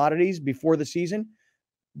known commodities before the season,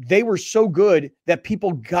 they were so good that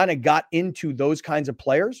people kind of got into those kinds of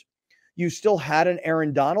players. You still had an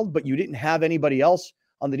Aaron Donald, but you didn't have anybody else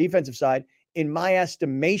on the defensive side. In my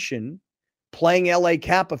estimation, playing LA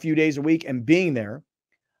Cap a few days a week and being there,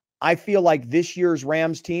 I feel like this year's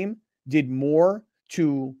Rams team did more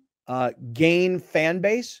to gain fan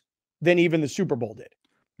base than even the Super Bowl did.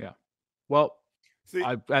 Yeah. Well,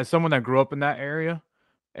 as someone that grew up in that area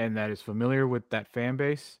and that is familiar with that fan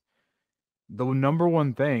base, the number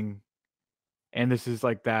one thing, and this is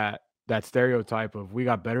like that stereotype of we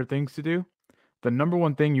got better things to do. The number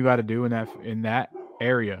one thing you got to do in that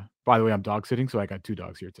area. By the way, I'm dog sitting, so I got 2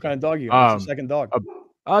 dogs here today. What kind of dog you got? What's the second dog?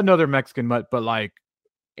 Another Mexican mutt, but like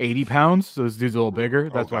 80 pounds. So this dude's a little bigger.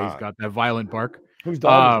 That's why he's got that violent bark. Whose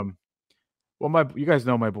dog is it? Well, you guys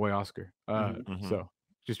know my boy Oscar. So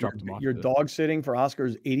just dropped him off. You're dog sitting for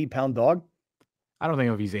Oscar's 80-pound dog? I don't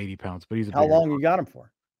think if he's 80 pounds, but he's a How long you got him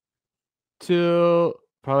for? Till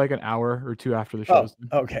probably like an hour or 2 after the show.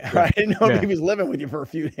 Oh, okay. Yeah. I didn't know if he was living with you for a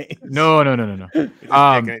few days. No.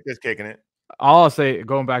 Just kicking it. All I'll say,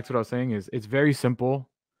 going back to what I was saying, is it's very simple.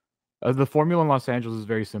 The formula in Los Angeles is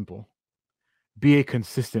very simple. Be a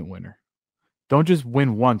consistent winner. Don't just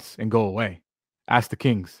win once and go away. Ask the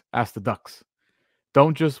Kings. Ask the Ducks.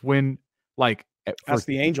 Don't just win like. Ask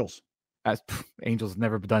the Angels. Angels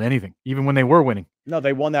never done anything, even when they were winning. No,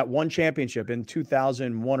 they won that one championship in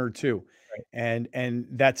 2001 or 2, right. and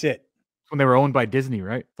that's it. When they were owned by Disney,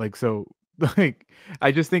 right? Like, so, like,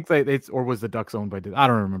 I just think that or was the Ducks owned by Disney? I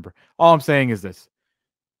don't remember. All I'm saying is this: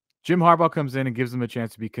 Jim Harbaugh comes in and gives them a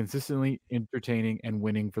chance to be consistently entertaining and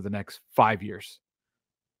winning for the next 5 years.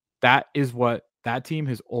 That is what that team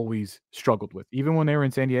has always struggled with, even when they were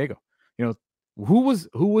in San Diego. Who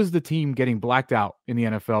was the team getting blacked out in the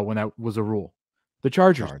NFL when that was a rule? The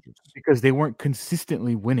Chargers. Because they weren't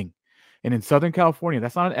consistently winning. And in Southern California,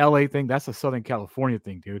 that's not an LA thing. That's a Southern California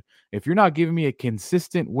thing, dude. If you're not giving me a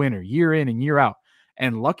consistent winner year in and year out,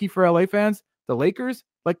 and lucky for LA fans, the Lakers,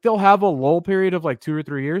 like, they'll have a lull period of like 2 or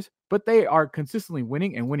 3 years, but they are consistently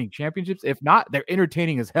winning and winning championships. If not, they're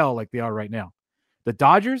entertaining as hell like they are right now. The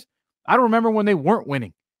Dodgers, I don't remember when they weren't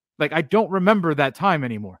winning. Like, I don't remember that time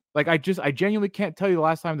anymore. Like, I genuinely can't tell you the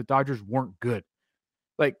last time the Dodgers weren't good.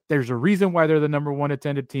 Like, there's a reason why they're the number 1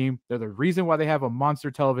 attended team. They're the reason why they have a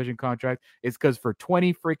monster television contract. It's because for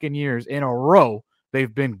 20 freaking years in a row,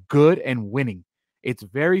 they've been good and winning. It's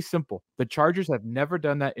very simple. The Chargers have never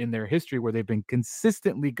done that in their history where they've been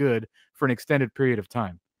consistently good for an extended period of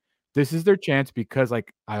time. This is their chance because,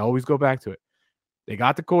 like, I always go back to it. They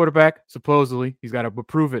got the quarterback, supposedly. He's got to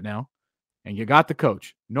prove it now. And you got the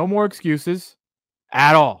coach. No more excuses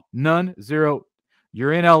at all. None, zero.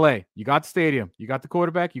 You're in LA. You got the stadium. You got the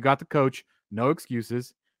quarterback. You got the coach. No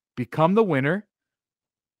excuses. Become the winner.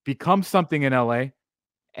 Become something in LA.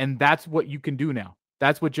 And that's what you can do now.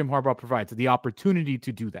 That's what Jim Harbaugh provides, the opportunity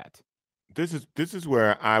to do that. This is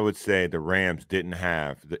where I would say the Rams didn't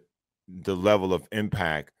have the level of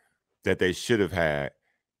impact that they should have had,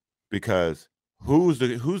 because who's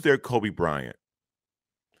their Kobe Bryant?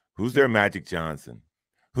 Who's their Magic Johnson?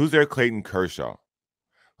 Who's their Clayton Kershaw?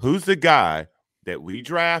 Who's the guy that we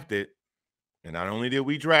drafted, and not only did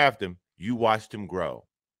we draft him, you watched him grow?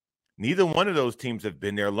 Neither one of those teams have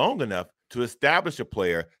been there long enough to establish a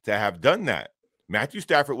player to have done that. Matthew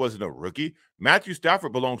Stafford wasn't a rookie. Matthew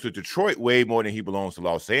Stafford belongs to Detroit way more than he belongs to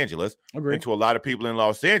Los Angeles. Agreed. And to a lot of people in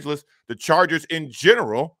Los Angeles, the Chargers in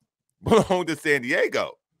general belong to San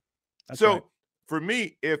Diego. That's right. For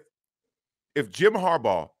me, if Jim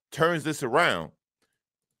Harbaugh turns this around,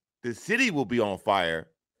 the city will be on fire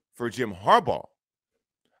for Jim Harbaugh.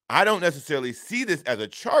 I don't necessarily see this as a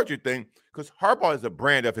Charger thing because Harbaugh is a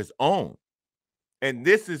brand of his own. And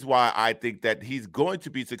this is why I think that he's going to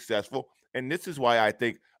be successful. And this is why I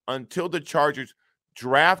think until the Chargers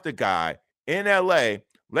draft a guy in LA,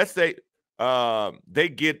 let's say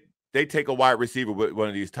they take a wide receiver with one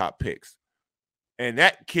of these top picks, and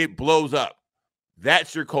that kid blows up.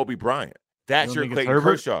 That's your Kobe Bryant. That's your Clayton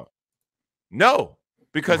Kershaw. No,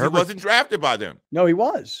 because he wasn't drafted by them. No, he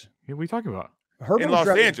was. What are we talking about? Herbert in Los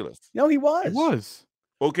Angeles. No, he was. He was.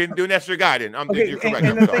 Okay, do an extra guy then. You're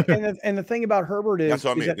correct. And the thing about Herbert is,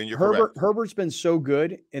 Herbert's been so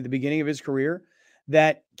good at the beginning of his career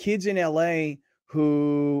that kids in LA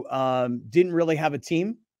who didn't really have a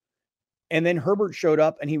team, and then Herbert showed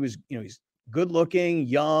up and he was, he's good looking,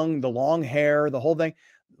 young, the long hair, the whole thing.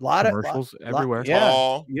 A lot of commercials everywhere.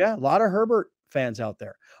 Yeah, a lot of Herbert fans out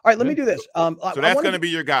there. All right, let me do this. So that's going to be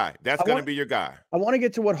your guy. That's going to be your guy. I want to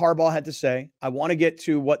get to what Harbaugh had to say. I want to get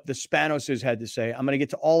to what the Spanoses had to say. I'm going to get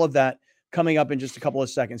to all of that coming up in just a couple of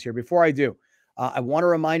seconds here. Before I do, I want to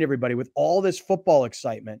remind everybody, with all this football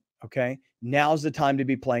excitement, okay, now's the time to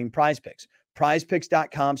be playing Prize Picks.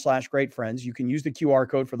 PrizePicks.com/greatfriends. You can use the QR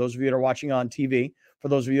code for those of you that are watching on TV, for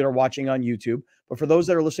those of you that are watching on YouTube, but for those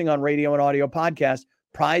that are listening on radio and audio podcast,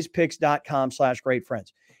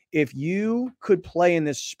 PrizePicks.com/greatfriends. If you could play in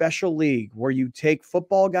this special league where you take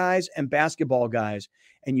football guys and basketball guys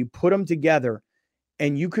and you put them together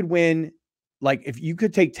and you could win, like if you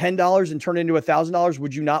could take $10 and turn it into $1,000,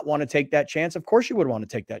 would you not want to take that chance? Of course you would want to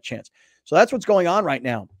take that chance. So that's what's going on right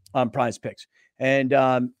now on Prize Picks. And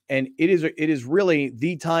it is really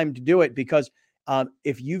the time to do it, because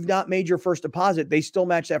if you've not made your first deposit, they still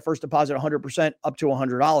match that first deposit 100% up to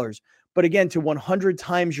 $100. But again, to 100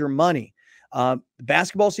 times your money. The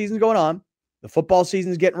basketball season's going on. The football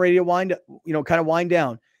season's getting ready to wind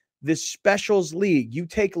down. This specials league, you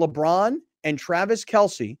take LeBron and Travis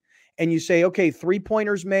Kelce and you say, okay,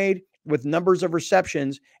 3-pointers made with numbers of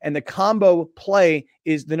receptions, and the combo play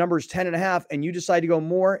is the number is 10.5, and you decide to go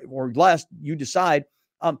more or less, you decide,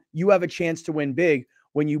 you have a chance to win big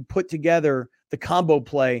when you put together the combo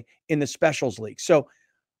play in the specials league. So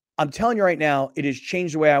I'm telling you right now, it has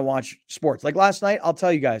changed the way I watch sports. Like last night, I'll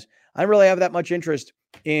tell you guys, I don't really have that much interest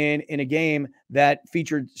in a game that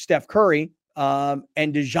featured Steph Curry and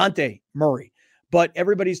DeJounte Murray. But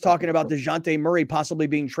everybody's talking about DeJounte Murray possibly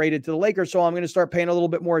being traded to the Lakers, so I'm going to start paying a little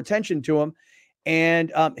bit more attention to him.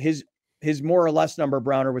 And his more or less number,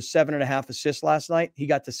 Browner, was 7.5 assists last night. He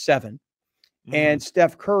got to 7. Mm-hmm. And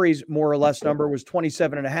Steph Curry's more or less number was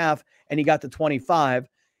 27.5, and he got to 25.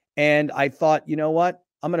 And I thought, you know what?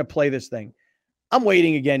 I'm going to play this thing. I'm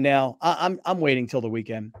waiting again now. I'm waiting till the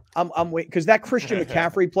weekend. I'm waiting because that Christian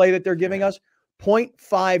McCaffrey play that they're giving us,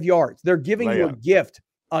 0.5 yards. They're giving you a gift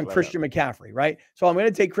on Christian McCaffrey, right? So I'm going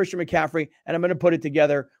to take Christian McCaffrey and I'm going to put it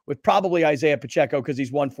together with probably Isaiah Pacheco because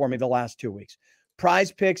he's won for me the last 2 weeks.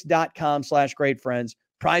 PrizePicks.com/greatfriends.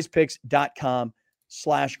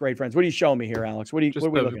 PrizePicks.com/greatfriends. What are you showing me here, Alex? What are we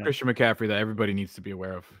looking at? Christian McCaffrey that everybody needs to be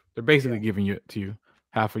aware of. They're basically giving it to you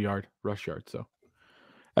half a yard, rush yard. So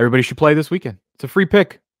everybody should play this weekend. It's a free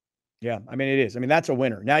pick. Yeah, I mean, it is. I mean, that's a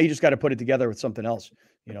winner. Now you just got to put it together with something else.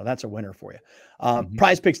 That's a winner for you.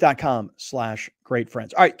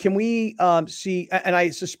 PrizePicks.com/greatfriends. All right, can we see, and I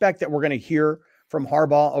suspect that we're going to hear from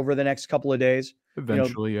Harbaugh over the next couple of days.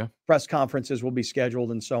 Eventually, yeah. Press conferences will be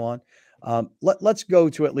scheduled and so on. Let's go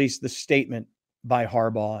to at least the statement by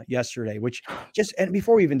Harbaugh yesterday, and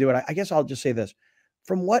before we even do it, I guess I'll just say this.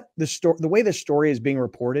 From what the way the story is being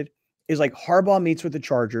reported is like Harbaugh meets with the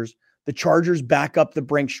Chargers back up the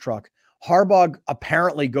Brinks truck. Harbaugh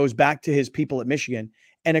apparently goes back to his people at Michigan.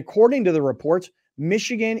 And according to the reports,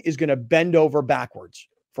 Michigan is going to bend over backwards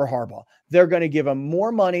for Harbaugh. They're going to give him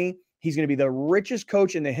more money. He's going to be the richest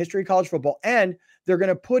coach in the history of college football. And they're going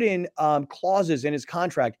to put in clauses in his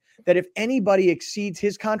contract that if anybody exceeds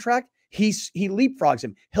his contract, he leapfrogs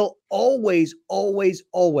him. He'll always, always,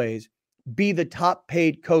 always be the top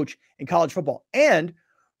paid coach in college football. And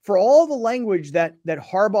for all the language that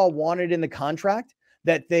Harbaugh wanted in the contract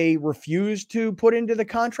that they refused to put into the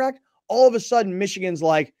contract, all of a sudden Michigan's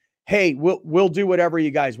like, hey, we'll do whatever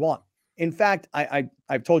you guys want. In fact,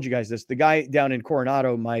 I've told you guys this. The guy down in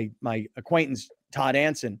Coronado, my acquaintance, Todd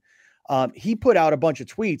Anson, he put out a bunch of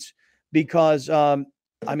tweets because,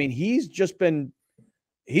 he's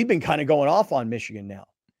been kind of going off on Michigan now,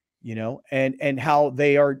 and how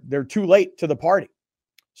they're too late to the party.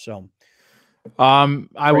 So,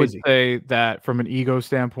 I would say that from an ego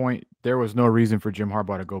standpoint, there was no reason for Jim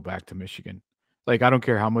Harbaugh to go back to Michigan. Like, I don't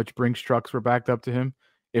care how much Brinks trucks were backed up to him.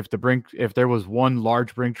 If there was one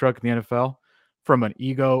large Brinks truck in the NFL, from an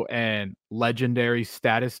ego and legendary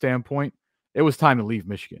status standpoint, it was time to leave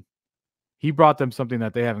Michigan. He brought them something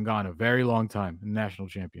that they haven't gotten a very long time, a national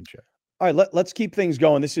championship. All right, let's keep things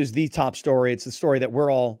going. This is the top story. It's the story that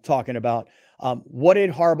we're all talking about. What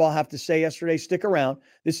did Harbaugh have to say yesterday? Stick around.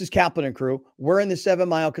 This is Kaplan and Crew. We're in the 7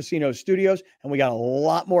 Mile Casino studios, and we got a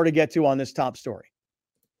lot more to get to on this top story.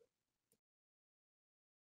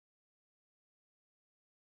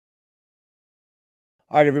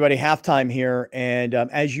 All right, everybody, halftime here. And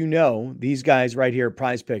as you know, these guys right here at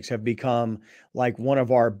Prize Picks have become like one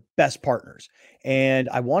of our best partners. And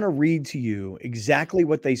I want to read to you exactly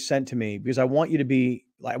what they sent to me because I want you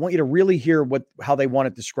to really hear how they want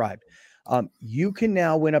it described. You can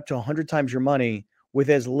now win up to 100 times your money with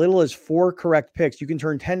as little as 4 correct picks. You can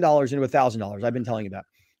turn $10 into $1,000. I've been telling you that.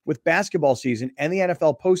 With basketball season and the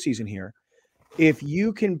NFL postseason here, if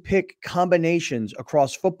you can pick combinations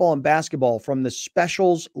across football and basketball from the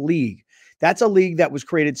Specials League, that's a league that was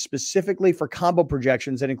created specifically for combo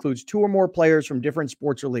projections that includes 2 or more players from different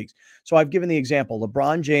sports or leagues. So I've given the example,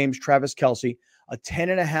 LeBron James, Travis Kelce, a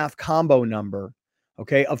 10.5 combo number,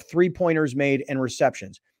 okay, of 3-pointers made and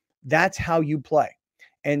receptions. That's how you play.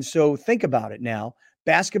 And so think about it now.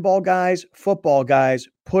 Basketball guys, football guys,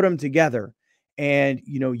 put them together and,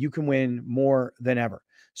 you can win more than ever.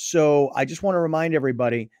 So I just want to remind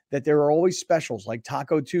everybody that there are always specials like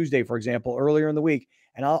Taco Tuesday, for example, earlier in the week.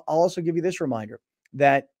 And I'll also give you this reminder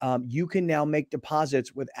that you can now make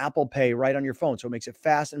deposits with Apple Pay right on your phone. So it makes it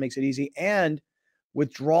fast and makes it easy. And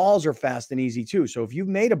withdrawals are fast and easy too. So if you've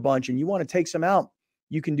made a bunch and you want to take some out,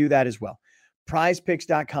 you can do that as well.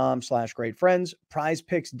 prizepicks.com/greatfriends,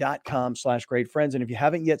 prizepicks.com/greatfriends. And if you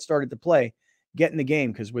haven't yet started to play, get in the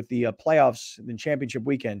game because with the playoffs and championship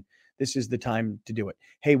weekend, this is the time to do it.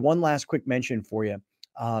 Hey, one last quick mention for you.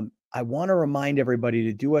 I want to remind everybody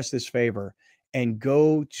to do us this favor and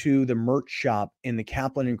go to the merch shop in the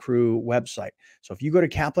Kaplan and Crew website. So if you go to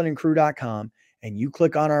kaplanandcrew.com and you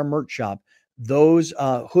click on our merch shop, those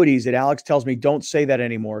hoodies that Alex tells me don't say that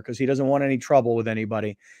anymore because he doesn't want any trouble with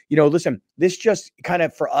anybody. Listen, this just kind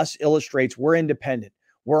of for us illustrates we're independent.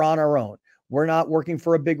 We're on our own. We're not working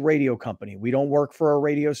for a big radio company. We don't work for a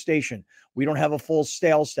radio station. We don't have a full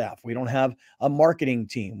sales staff. We don't have a marketing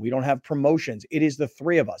team. We don't have promotions. It is the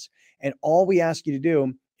 3 of us. And all we ask you to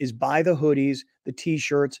do is buy the hoodies, the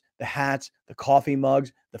t-shirts, the hats, the coffee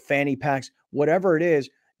mugs, the fanny packs, whatever it is,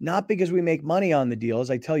 not because we make money on the deal,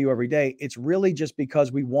 as I tell you every day. It's really just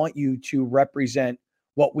because we want you to represent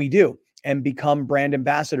what we do and become brand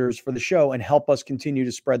ambassadors for the show and help us continue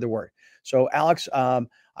to spread the word. So, Alex,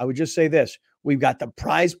 I would just say this. We've got the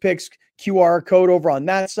Prize Picks QR code over on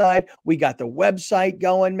that side. We got the website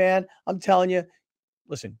going, man. I'm telling you,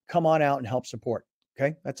 listen, come on out and help support.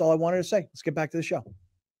 Okay. That's all I wanted to say. Let's get back to the show.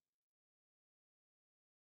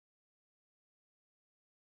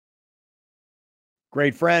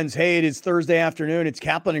 Great friends. Hey, it is Thursday afternoon. It's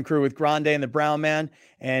Kaplan and Crew with Grande and the Brown Man.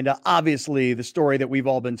 And obviously the story that we've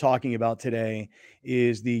all been talking about today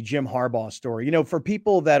is the Jim Harbaugh story. For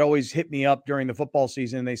people that always hit me up during the football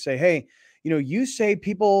season, they say, hey, you say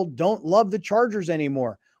people don't love the Chargers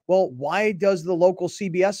anymore. Well, why does the local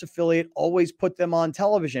CBS affiliate always put them on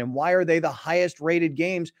television? Why are they the highest rated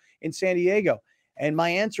games in San Diego? And my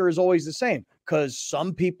answer is always the same, because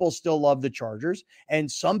some people still love the Chargers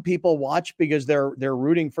and some people watch because they're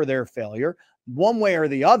rooting for their failure. One way or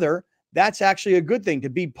the other, that's actually a good thing. To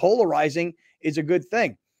be polarizing is a good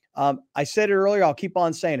thing. I said it earlier. I'll keep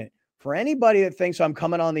on saying it. For anybody that thinks I'm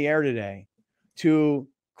coming on the air today to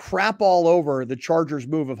crap all over the Chargers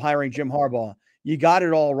move of hiring Jim Harbaugh, you got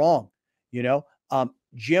it all wrong.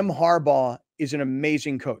 Jim Harbaugh is an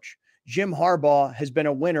amazing coach. Jim Harbaugh has been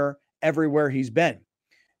a winner everywhere he's been.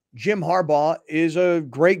 Jim Harbaugh is a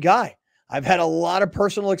great guy. I've had a lot of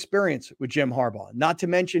personal experience with Jim Harbaugh, not to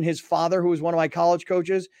mention his father, who was one of my college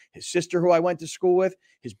coaches, his sister, who I went to school with,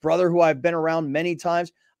 his brother, who I've been around many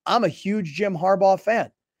times. I'm a huge Jim Harbaugh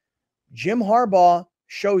fan. Jim Harbaugh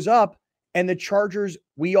shows up and the Chargers,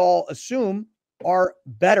 we all assume, are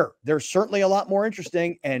better. They're certainly a lot more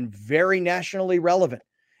interesting and very nationally relevant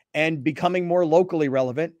and becoming more locally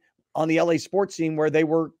relevant on the LA sports scene where they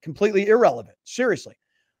were completely irrelevant. Seriously.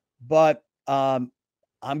 But I'm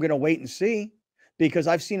going to wait and see, because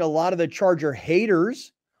I've seen a lot of the Charger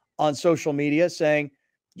haters on social media saying,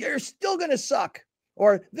 you're still going to suck,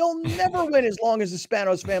 or they'll never win as long as the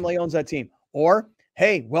Spanos family owns that team. Or,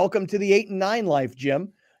 hey, welcome to the 8-9 life,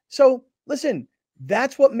 Jim. So listen,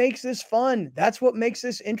 that's what makes this fun. That's what makes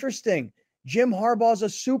this interesting. Jim Harbaugh's a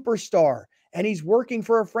superstar, and he's working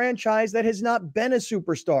for a franchise that has not been a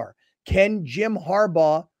superstar. Can Jim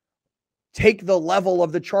Harbaugh take the level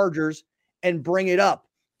of the Chargers and bring it up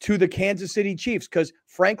to the Kansas City Chiefs? Because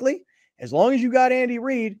frankly, as long as you got Andy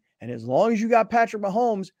Reid and as long as you got Patrick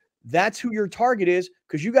Mahomes, that's who your target is,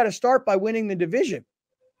 because you got to start by winning the division.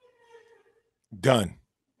 Done.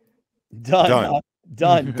 Done.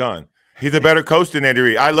 Done. He's a better coach than Andy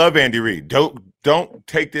Reid. I love Andy Reid. Don't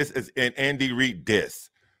take this as an Andy Reid diss.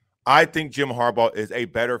 I think Jim Harbaugh is a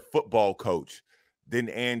better football coach than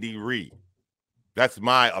Andy Reid. That's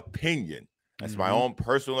my opinion. That's my own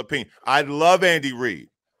personal opinion. I love Andy Reid.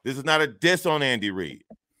 This is not a diss on Andy Reid,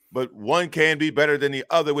 but one can be better than the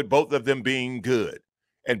other with both of them being good.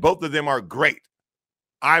 And both of them are great.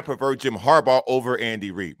 I prefer Jim Harbaugh over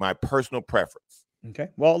Andy Reid, my personal preference. Okay.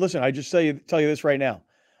 Well, listen, I just tell you this right now.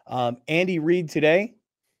 Andy Reid today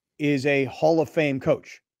is a Hall of Fame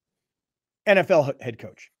coach, NFL head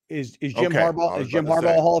coach. Is Jim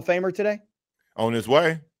Harbaugh a Hall of Famer today? On his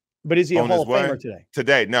way. But is he a Hall of Famer today?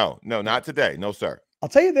 Today, no, not today, no sir. I'll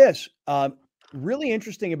tell you this. Really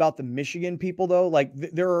interesting about the Michigan people, though. Like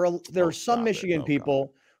there are some Michigan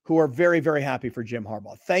people who are very, very happy for Jim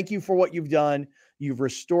Harbaugh. Thank you for what you've done. You've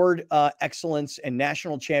restored excellence and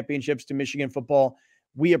national championships to Michigan football.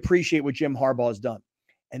 We appreciate what Jim Harbaugh has done.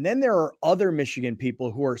 And then there are other Michigan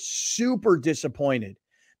people who are super disappointed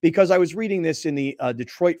because I was reading this in the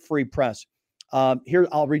Detroit Free Press. Here,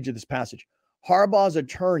 I'll read you this passage. Harbaugh's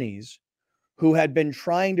attorneys, who had been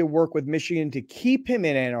trying to work with Michigan to keep him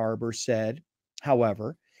in Ann Arbor, said,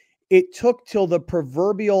 however, it took till the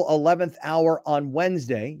proverbial 11th hour on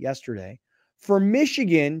yesterday, for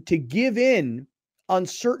Michigan to give in on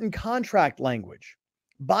certain contract language.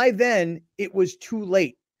 By then, it was too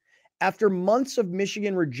late. After months of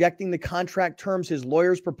Michigan rejecting the contract terms his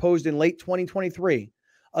lawyers proposed in late 2023,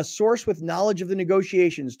 a source with knowledge of the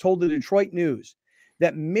negotiations told the Detroit News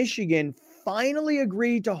that Michigan finally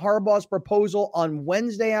agreed to Harbaugh's proposal on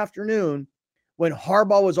Wednesday afternoon when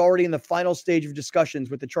Harbaugh was already in the final stage of discussions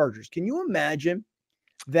with the Chargers. Can you imagine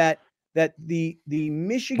that the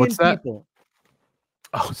Michigan people?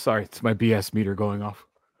 Oh, sorry. It's my BS meter going off.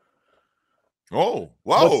 Oh,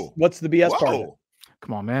 whoa. What's the BS part of it?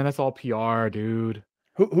 Come on, man. That's all PR, dude.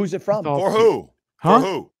 Who's it from? For who? Huh? For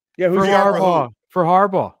who? Yeah, who's for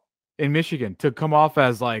Harbaugh in Michigan to come off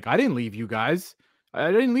as like, I didn't leave you guys.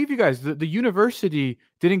 The university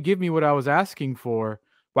didn't give me what I was asking for.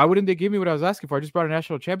 Why wouldn't they give me what I was asking for? I just brought a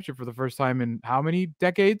national championship for the first time in how many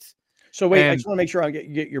decades? So wait, I just want to make sure I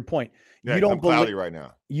get your point. Yeah, I'm cloudy right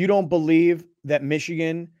now. You don't believe that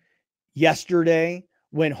Michigan yesterday,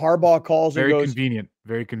 when Harbaugh calls and goes,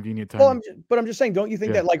 very convenient time. Well, I'm just saying, don't you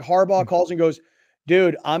think that like Harbaugh calls and goes,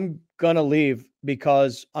 dude, I'm gonna leave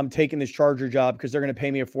because I'm taking this Charger job because they're gonna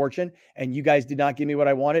pay me a fortune, and you guys did not give me what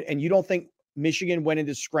I wanted, and you don't think Michigan went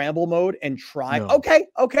into scramble mode and tried? No.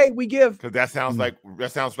 Okay, we give. Because that sounds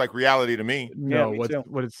like reality to me. No,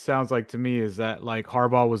 what it sounds like to me is that like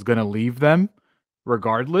Harbaugh was gonna leave them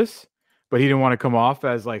regardless, but he didn't want to come off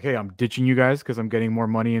as like, hey, I'm ditching you guys because I'm getting more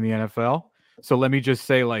money in the NFL. So let me just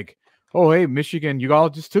say like, oh, hey, Michigan, you all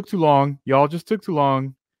just took too long. Y'all just took too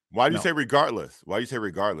long. Why do you say regardless? You think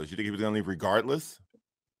he was going to leave regardless?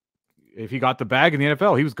 If he got the bag in the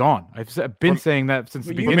NFL, he was gone. I've been saying that since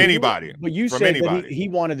the beginning. From anybody. But you said that he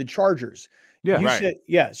wanted the Chargers. Yeah. You said,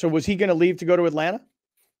 yeah. So was he going to leave to go to Atlanta?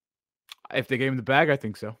 If they gave him the bag, I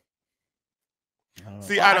think so.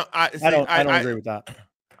 I don't agree with that.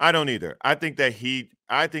 I don't either. I think that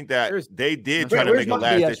they did try to make a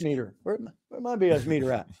last BS meter. Where's my BS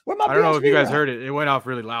meter at? I don't know if you guys heard it. It went off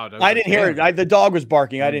really loud. I didn't hear it. The dog was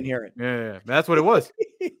barking. I didn't hear it. Yeah. That's what it was.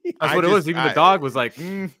 That's what it was. Even the dog was like,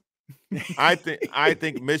 I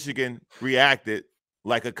think Michigan reacted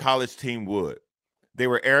like a college team would. They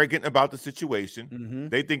were arrogant about the situation. Mm-hmm.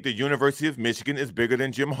 They think the University of Michigan is bigger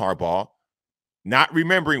than Jim Harbaugh, not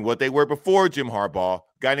remembering what they were before Jim Harbaugh. A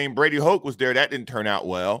guy named Brady Hoke was there. That didn't turn out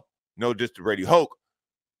well. No diss to Brady Hoke.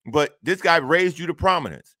 But this guy raised you to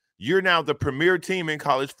prominence. You're now the premier team in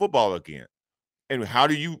college football again. And how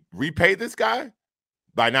do you repay this guy?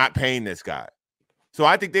 By not paying this guy. So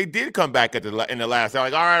I think they did come back in the last. They're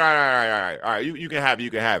like, all right. You can have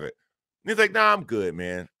it. And he's like, nah, I'm good,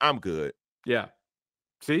 man. I'm good. Yeah.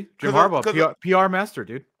 See, Jim Harbaugh, PR master,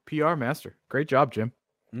 dude. PR master. Great job, Jim.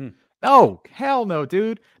 No, hell no,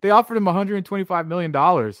 dude. They offered him $125 million.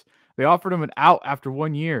 They offered him an out after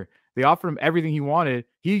 1 year. They offered him everything he wanted.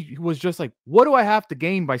 He was just like, what do I have to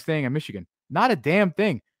gain by staying at Michigan? Not a damn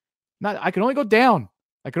thing. I can only go down.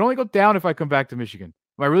 I can only go down if I come back to Michigan.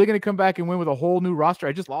 Am I really going to come back and win with a whole new roster?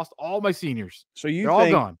 I just lost all my seniors. They're all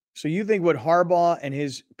gone. So you think what Harbaugh and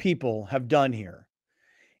his people have done here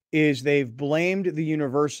is they've blamed the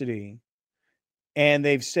university, and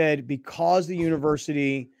they've said because the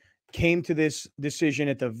university came to this decision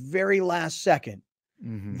at the very last second,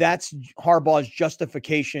 that's Harbaugh's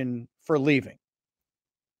justification for leaving.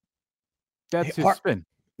 That's his spin.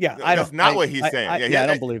 Yeah, that's not what he's saying. I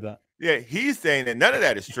don't believe that. Yeah, he's saying that none of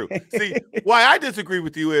that is true. See, why I disagree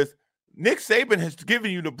with you is Nick Saban has given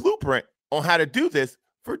you the blueprint on how to do this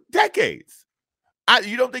for decades.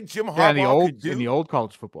 You don't think Jim Harbaugh could do in the old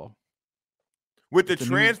college football with the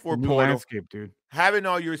transfer new portal landscape, dude? Having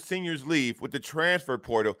all your seniors leave with the transfer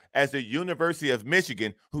portal as the University of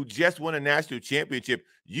Michigan, who just won a national championship,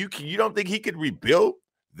 you don't think he could rebuild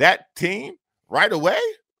that team right away?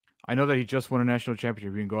 I know that he just won a national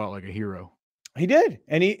championship. He can go out like a hero. He did,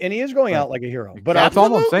 and he is going out like a hero. But that's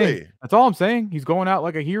all I'm saying. That's all I'm saying. He's going out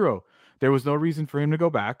like a hero. There was no reason for him to go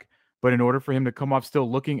back, but in order for him to come off still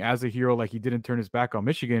looking as a hero, like he didn't turn his back on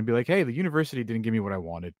Michigan and be like, "Hey, the university didn't give me what I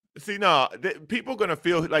wanted." See, no, people are gonna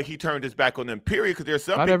feel like he turned his back on them. Period. Because there's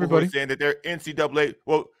some people who are saying that they're NCAA.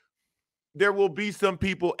 Well, there will be some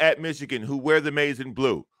people at Michigan who wear the maize and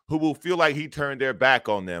blue who will feel like he turned their back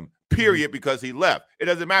on them. Period, because he left. It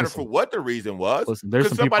doesn't matter for what the reason was. Listen, there's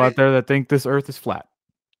some people out there that think this earth is flat.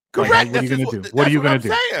 Correct. Like, what are you going to do? What are you going to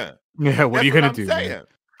do? Yeah, what are you going to do?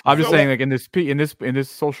 I'm just saying, like in this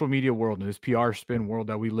social media world, in this PR spin world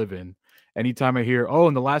that we live in, anytime I hear, "Oh,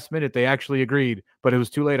 in the last minute they actually agreed, but it was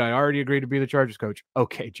too late. I already agreed to be the Chargers coach."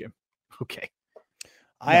 Okay, Jim. Okay.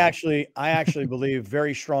 I actually believe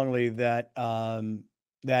very strongly that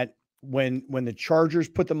that when the Chargers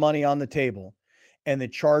put the money on the table, and the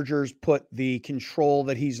Chargers put the control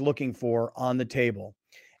that he's looking for on the table,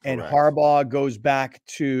 and Harbaugh goes back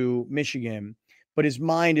to Michigan, but his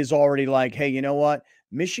mind is already like, "Hey, you know what?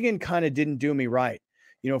 Michigan kind of didn't do me right.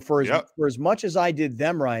 You know, for as much as I did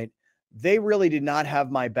them right, they really did not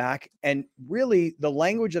have my back." And really, the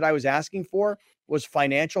language that I was asking for was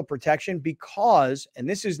financial protection because, and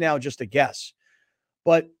this is now just a guess,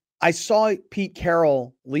 but I saw Pete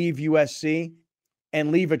Carroll leave USC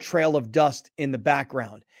and leave a trail of dust in the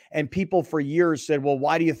background. And people for years said, "Well,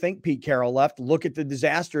 why do you think Pete Carroll left? Look at the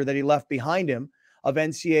disaster that he left behind him of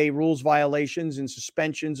NCAA rules violations and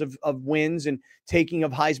suspensions of wins and taking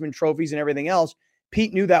of Heisman trophies and everything else."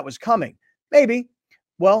 Pete knew that was coming. Maybe.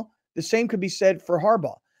 Well, the same could be said for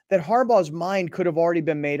Harbaugh, that Harbaugh's mind could have already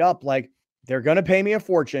been made up. Like, they're going to pay me a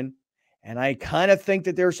fortune. And I kind of think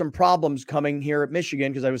that there's some problems coming here at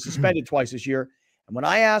Michigan because I was suspended twice this year. And when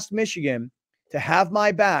I asked Michigan to have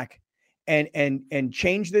my back and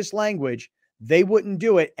change this language, they wouldn't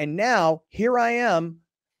do it. And now here I am.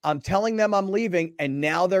 I'm telling them I'm leaving, and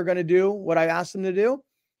now they're going to do what I asked them to do.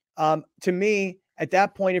 To me, at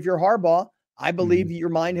that point, if you're Harbaugh, I believe that your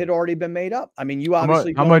mind had already been made up. I mean, you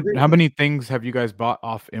obviously how many things have you guys bought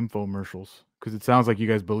off infomercials? Because it sounds like you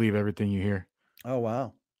guys believe everything you hear. Oh,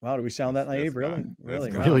 wow. Wow, do we sound that naive? Really?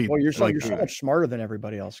 Really? Well, you're so much smarter than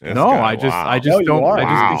everybody else. No, I just don't. I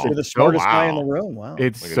just you're the smartest guy in the room. Wow,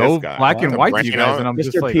 it's so black and white to you guys, and I'm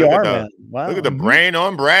just like, PR man. Wow, look at the brain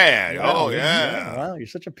on Brad. Wow. Oh yeah. Wow, you're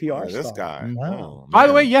such a PR star. This guy. Wow. By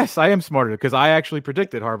the way, yes, I am smarter because I actually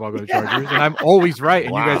predicted Harbaugh go to Chargers, and I'm always right,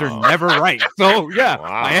 and you guys are never right. So yeah,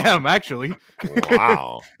 I am actually.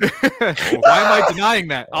 Wow. Why am I denying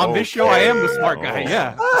that? On this show, I am the smart guy.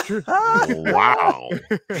 Yeah, it's true. Wow.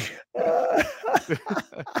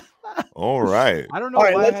 All right. I don't know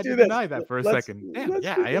why I had to deny that for a second. Damn,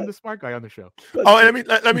 yeah, I am the smart guy on the show. And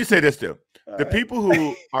let me say this too. The people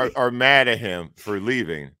who are mad at him for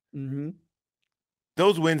leaving,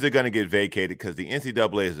 those wins are going to get vacated because the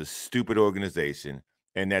NCAA is a stupid organization,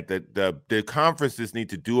 and that the conferences need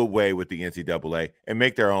to do away with the NCAA and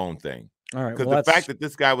make their own thing. All right. Because the fact that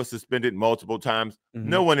this guy was suspended multiple times,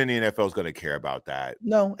 no one in the NFL is going to care about that.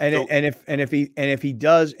 No, if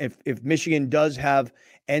Michigan does have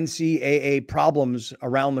NCAA problems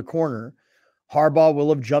around the corner, Harbaugh will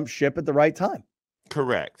have jumped ship at the right time.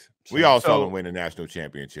 Correct. We all saw him win a national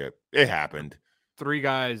championship. It happened. Three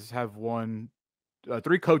guys have won.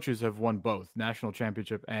 Three coaches have won both national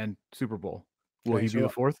championship and Super Bowl. Will he be the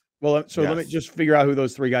fourth? Well, so let me just figure out who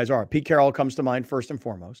those three guys are. Pete Carroll comes to mind first and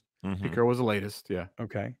foremost. Pete Carroll was the latest. Yeah.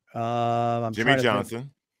 Okay. Jimmy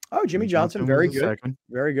Johnson. Oh, Jimmy Johnson. Very good. Second.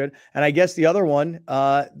 Very good. And I guess the other one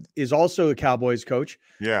is also a Cowboys coach.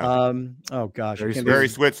 Yeah. Oh, gosh. Barry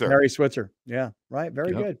Switzer. Barry Switzer. Yeah. Right.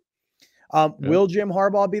 Very good. Will Jim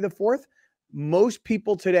Harbaugh be the fourth? Most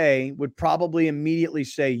people today would probably immediately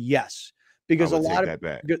say yes. Because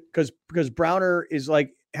because Browner is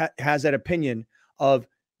like has that opinion of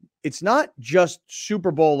it's not just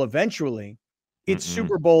Super Bowl eventually, it's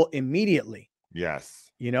Super Bowl immediately.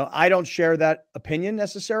 Yes. You know, I don't share that opinion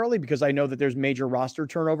necessarily because I know that there's major roster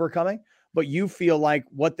turnover coming, but you feel like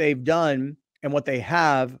what they've done and what they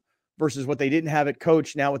have versus what they didn't have at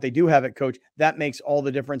coach, now what they do have at coach, that makes all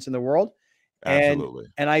the difference in the world. Absolutely.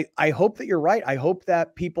 And I hope that you're right. I hope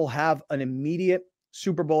that people have an immediate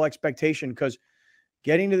Super Bowl expectation because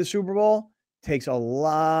getting to the Super Bowl takes a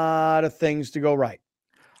lot of things to go right.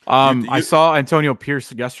 I saw Antonio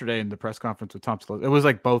Pierce yesterday in the press conference with Tom Sloan. It was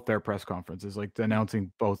like both their press conferences, like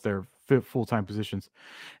announcing both their full-time positions.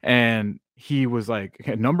 And he was like,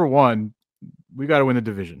 okay, number one, we got to win the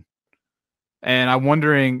division. And I'm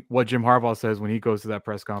wondering what Jim Harbaugh says when he goes to that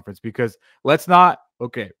press conference, because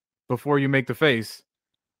before you make the face,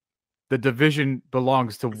 the division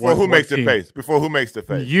belongs to Before who makes team. the face? Before who makes the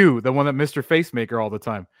face? You, the one that Mr. Facemaker all the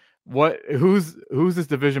time. Who's this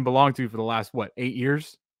division belong to for the last 8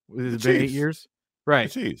 years? Has it been 8 years?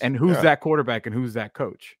 Right. And who's that quarterback and who's that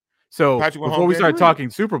coach? So before we start talking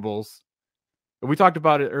Super Bowls, we talked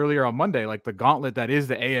about it earlier on Monday, like the gauntlet that is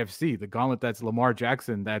the AFC, the gauntlet that's Lamar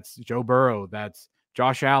Jackson, that's Joe Burrow, that's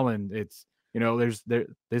Josh Allen. It's,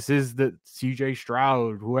 this is the CJ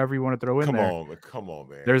Stroud, whoever you want to throw in there. Come on,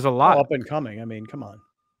 man. There's a lot up and coming. I mean, come on.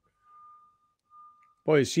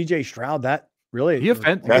 Boy, is CJ Stroud that really? He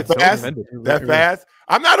offended. That fast?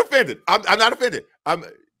 I'm not offended. I'm not offended.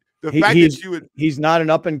 He's not an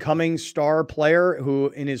up and coming star player who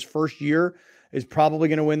in his first year is probably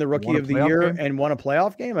going to win the Rookie of the Year and won a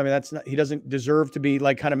playoff game. I mean, he doesn't deserve to be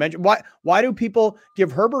kind of mentioned. Why do people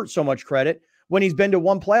give Herbert so much credit when he's been to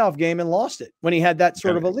one playoff game and lost it, when he had that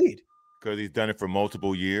sort of a lead? Because he's done it for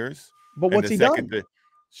multiple years. But what's he done?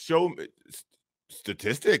 Show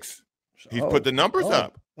statistics. He's put the numbers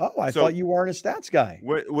up. Oh, I thought you weren't a stats guy.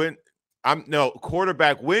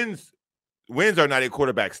 Quarterback wins are not a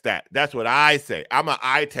quarterback stat. That's what I say. I'm an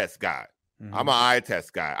eye test guy. Mm-hmm. I'm an eye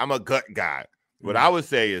test guy. I'm a gut guy. What I would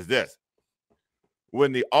say is this.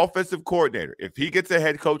 When the offensive coordinator, if he gets a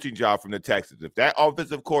head coaching job from the Texans, if that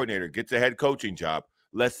offensive coordinator gets a head coaching job,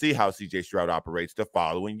 let's see how CJ Stroud operates the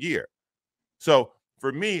following year. So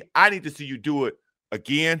for me, I need to see you do it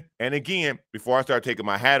again and again before I start taking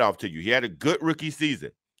my hat off to you. He had a good rookie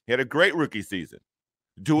season. He had a great rookie season.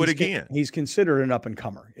 Do it again. He's considered an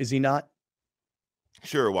up-and-comer, is he not?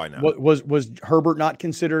 Sure, why not? Was Herbert not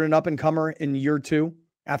considered an up-and-comer in year two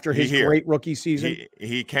after his great rookie season?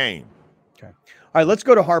 He came. Okay. All right, let's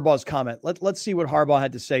go to Harbaugh's comment. Let's see what Harbaugh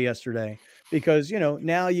had to say yesterday, because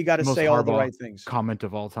now you got to say all the right things. Comment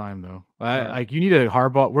of all time, though. You need a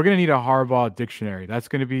Harbaugh. We're gonna need a Harbaugh dictionary. That's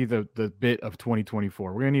gonna be the bit of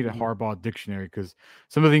 2024. We're gonna need a Harbaugh dictionary, because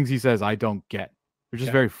some of the things he says I don't get. You're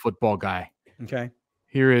just very football guy. Okay.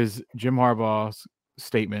 Here is Jim Harbaugh's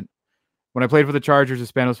statement. When I played for the Chargers, the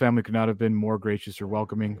Spanos family could not have been more gracious or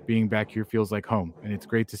welcoming. Being back here feels like home, and it's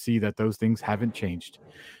great to see that those things haven't changed.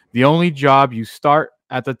 The only job you start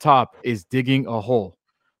at the top is digging a hole,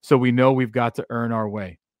 so we know we've got to earn our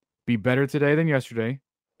way. Be better today than yesterday.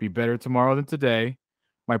 Be better tomorrow than today.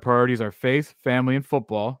 My priorities are faith, family, and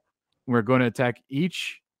football. We're going to attack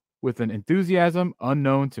each with an enthusiasm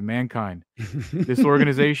unknown to mankind. This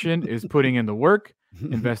organization is putting in the work,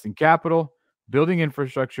 investing capital, building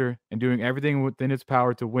infrastructure, and doing everything within its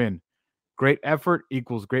power to win. Great effort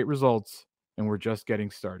equals great results, and we're just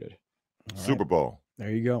getting started. Super Bowl.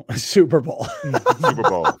 There you go. Super Bowl. Super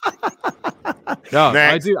Bowl. No,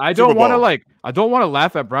 I don't want to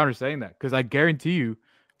laugh at Browner saying that, because I guarantee you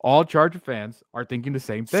all Charger fans are thinking the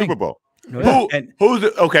same thing. Super Bowl.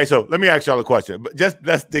 Okay, so let me ask y'all a question. But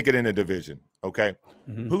let's dig it in the division. Okay.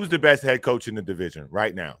 Mm-hmm. Who's the best head coach in the division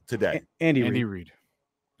right now, today? Andy Reid.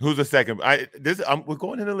 Who's the second? We're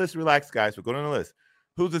going in the list. Relax, guys. We're going in the list.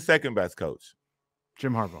 Who's the second best coach?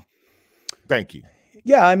 Jim Harbaugh. Thank you.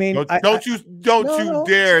 Yeah, I mean, don't you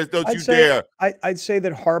dare! I'd say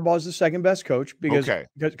that Harbaugh is the second best coach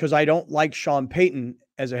because I don't like Sean Payton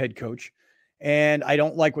as a head coach, and I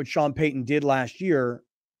don't like what Sean Payton did last year.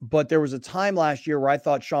 But there was a time last year where I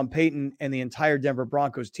thought Sean Payton and the entire Denver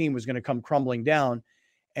Broncos team was going to come crumbling down.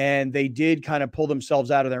 And they did kind of pull themselves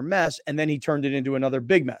out of their mess. And then he turned it into another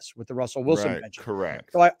big mess with the Russell Wilson mention. Correct.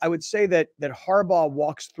 So I would say that Harbaugh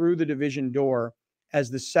walks through the division door as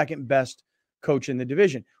the second best coach in the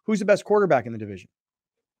division. Who's the best quarterback in the division?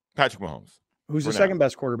 Patrick Mahomes. Who's the second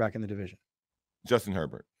best quarterback in the division? Justin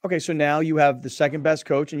Herbert. Okay, so now you have the second best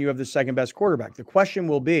coach and you have the second best quarterback. The question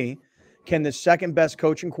will be, can the second best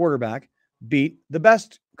coach and quarterback beat the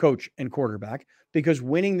best coach and quarterback? Because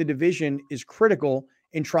winning the division is critical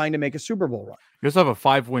in trying to make a Super Bowl run. You also have a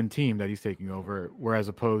 5-win team that he's taking over, whereas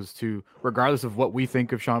opposed to, regardless of what we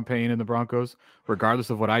think of Sean Payton and the Broncos, regardless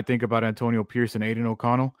of what I think about Antonio Pierce and Aiden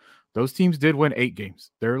O'Connell, those teams did win 8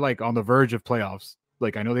 games. They're on the verge of playoffs.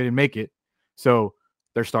 I know they didn't make it. So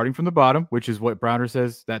they're starting from the bottom, which is what Browner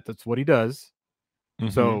says that's what he does.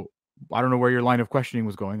 Mm-hmm. So I don't know where your line of questioning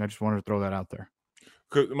was going. I just wanted to throw that out there.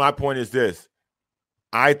 My point is this.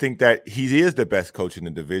 I think that he is the best coach in the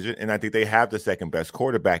division, and I think they have the second best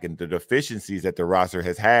quarterback. And the deficiencies that the roster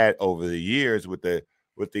has had over the years with the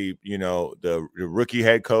with the rookie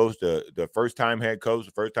head coach, the first time head coach,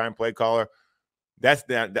 the first time play caller.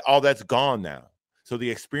 All that's gone now. So the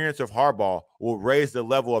experience of Harbaugh will raise the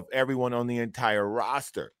level of everyone on the entire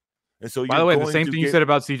roster. And so, by the way, the same thing you said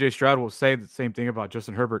about C.J. Stroud will say the same thing about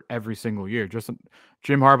Justin Herbert every single year.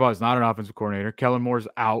 Jim Harbaugh is not an offensive coordinator. Kellen Moore's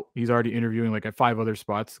out. He's already interviewing like at 5 other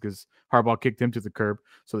spots because Harbaugh kicked him to the curb.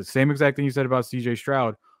 So the same exact thing you said about C.J.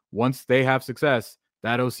 Stroud. Once they have success,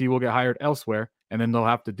 that OC will get hired elsewhere, and then they'll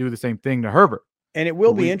have to do the same thing to Herbert. And it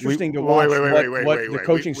will be interesting to watch what the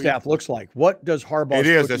coaching staff looks like. What does Harbaugh's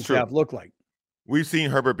coaching staff look like? We've seen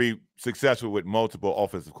Herbert be successful with multiple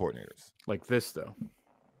offensive coordinators. Like this, though.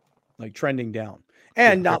 Like trending down.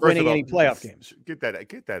 And not winning any playoff games. Get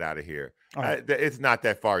that out of here. Right. It's not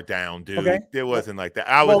that far down, dude. Okay. It wasn't like that.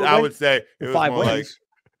 I would say it was 5 more wins.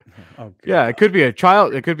 Yeah, it could be a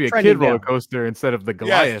child. It could be a kid roller coaster instead of the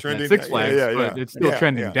Goliath at Six Flags, but it's still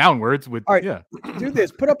trending downwards. All right, do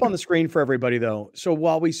this. Put up on the screen for everybody, though. So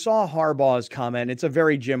while we saw Harbaugh's comment, it's a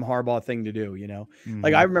very Jim Harbaugh thing to do,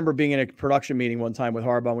 Like I remember being in a production meeting one time with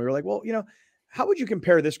Harbaugh, and we were like, well, how would you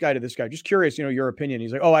compare this guy to this guy? Just curious, your opinion.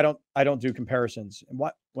 He's like, oh, I don't do comparisons. And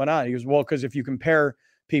why not? He goes, well, because if you compare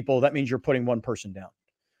people, that means you're putting one person down.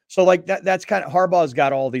 So like that's kind of Harbaugh's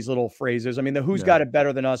got all these little phrases. I mean, the who's got it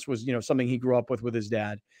better than us was, something he grew up with his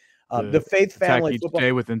dad. The faith family football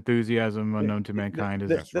day with enthusiasm unknown to mankind.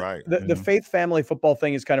 That's right. The faith family football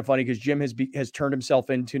thing is kind of funny because Jim has turned himself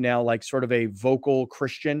into now like sort of a vocal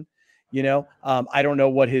Christian. I don't know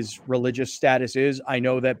what his religious status is. I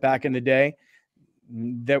know that back in the day,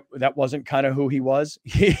 that wasn't kind of who he was.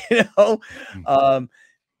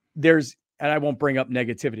 There's, and I won't bring up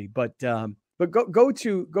negativity, but go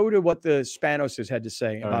to what the Spanoses had to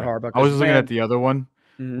say about Harbaugh. I was looking at the other one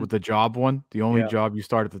with the job one. The only job you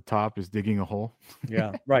start at the top is digging a hole.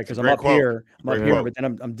 Yeah, right. Because I'm up here, but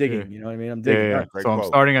then I'm digging. You know what I mean? I'm digging. Yeah. So I'm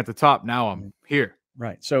starting at the top. Now I'm here.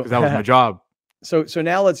 Right. So that was my job. So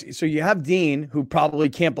now so you have Dean, who probably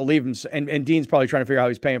can't believe him, and Dean's probably trying to figure out how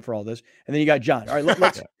he's paying for all this, and then you got John. All right,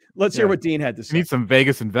 let's hear what Dean had to say. We need some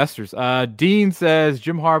Vegas investors. Dean says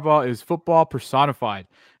Jim Harbaugh is football personified,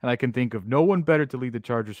 and I can think of no one better to lead the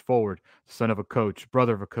Chargers forward. Son of a coach,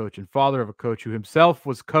 brother of a coach, and father of a coach who himself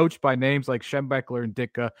was coached by names like Schembechler and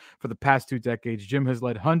Ditka for the past 2 decades. Jim has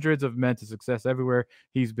led hundreds of men to success everywhere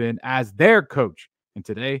he's been as their coach. And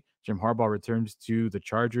today, Jim Harbaugh returns to the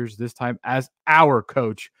Chargers, this time as our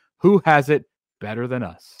coach. Who has it better than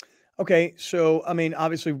us? Okay, so, I mean,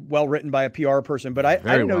 obviously well written by a PR person, but I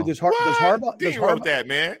don't know, does Harbaugh... Dean wrote that,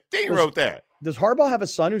 man. Dean wrote that. Does Harbaugh have a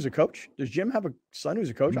son who's a coach? Does Jim have a son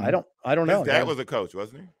who's a coach? I don't know. His dad was a coach,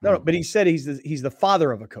 wasn't he? No, but he said he's the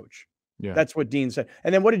father of a coach. Yeah, that's what Dean said.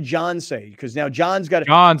 And then what did John say? Because now John's got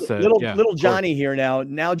little Johnny here now.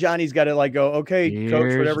 Now Johnny's got to like go, okay,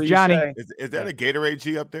 coach, whatever Johnny. You say. Is that a Gatorade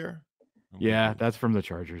G up there? Yeah, that's from the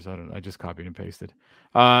Chargers. I just copied and pasted.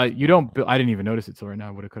 You don't. I didn't even notice it till right now.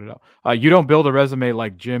 I would have cut it out. You don't build a resume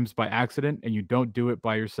like Jim's by accident, and you don't do it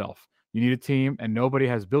by yourself. You need a team, and nobody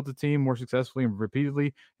has built a team more successfully and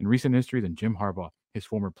repeatedly in recent history than Jim Harbaugh. His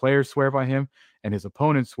former players swear by him, and his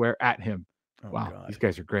opponents swear at him. Wow, God. These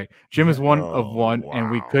guys are great. Jim is one of one,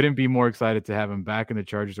 and we couldn't be more excited to have him back in the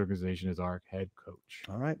Chargers organization as our head coach.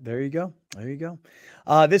 All right, there you go. There you go.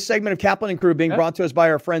 This segment of Kaplan and Crew being brought to us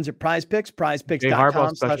by our friends at Prize Picks,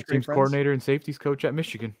 prizepicks.com. Special teams coordinator and safeties coach at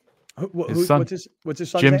Michigan. What's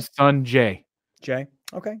his son? Jim's son, Jay. Jay.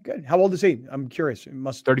 Okay, good. How old is he? I'm curious. It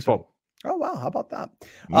must 34. Oh, wow. How about that?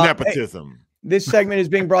 Nepotism. Hey, this segment is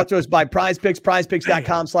being brought to us by Prize Picks,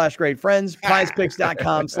 prizepicks.com/greatfriends,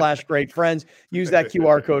 prizepicks.com/greatfriends. Use that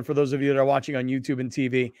QR code for those of you that are watching on YouTube and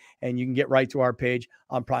TV, and you can get right to our page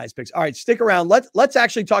on Prize Picks. All right, stick around. Let's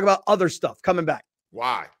actually talk about other stuff coming back.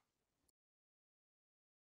 Why?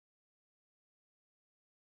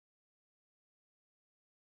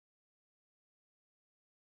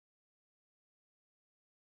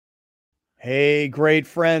 Hey, great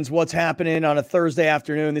friends. What's happening on a Thursday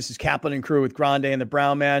afternoon? This is Kaplan and Crew with Grande and the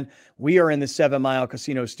Brown Man. We are in the 7 Mile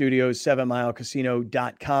Casino Studios,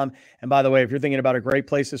 7milecasino.com. And by the way, if you're thinking about a great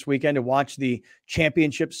place this weekend to watch the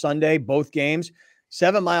championship Sunday, both games,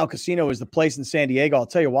 7 Mile Casino is the place in San Diego. I'll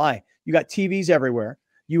tell you why. You got TVs everywhere.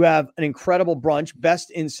 You have an incredible brunch, best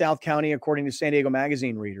in South County, according to San Diego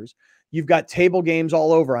Magazine readers. You've got table games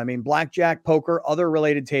all over. I mean, blackjack, poker, other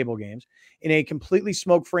related table games in a completely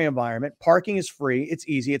smoke-free environment. Parking is free. It's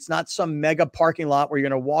easy. It's not some mega parking lot where you're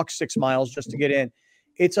going to walk 6 miles just to get in.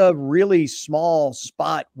 It's a really small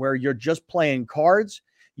spot where you're just playing cards.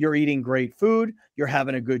 You're eating great food. You're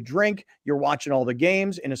having a good drink. You're watching all the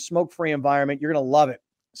games in a smoke-free environment. You're going to love it.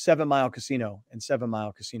 7 Mile Casino and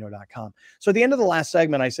 7milecasino.com. So at the end of the last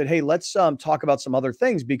segment, I said, hey, let's talk about some other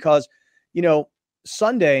things because,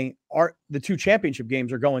 Sunday the 2 championship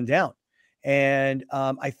games are going down. And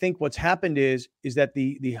I think what's happened is that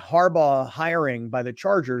the Harbaugh hiring by the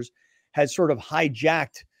Chargers has sort of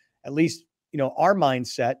hijacked at least, our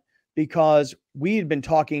mindset, because we had been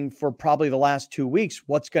talking for probably the last 2 weeks,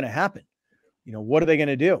 what's going to happen? What are they going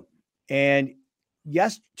to do? And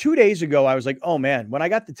yes, 2 days ago, I was like, oh man, when I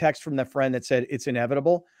got the text from that friend that said it's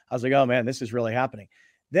inevitable, I was like, oh man, this is really happening.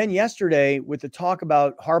 Then yesterday, with the talk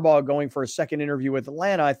about Harbaugh going for a second interview with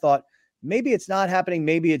Atlanta, I thought maybe it's not happening.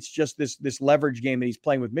 Maybe it's just this leverage game that he's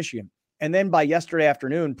playing with Michigan. And then by yesterday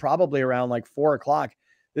afternoon, probably around like 4:00,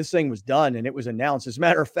 this thing was done and it was announced. As a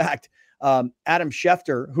matter of fact, Adam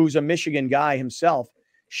Schefter, who's a Michigan guy himself,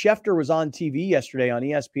 Schefter was on TV yesterday on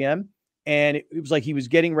ESPN, and it was like he was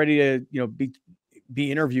getting ready to, be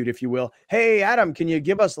interviewed, if you will. Hey, Adam, can you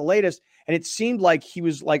give us the latest? And it seemed like he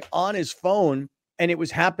was like on his phone, and it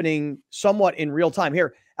was happening somewhat in real time.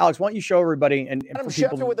 Here, Alex, why don't you show everybody? And Adam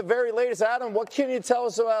Schefter with the very latest. Adam, what can you tell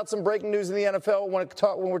us about some breaking news in the NFL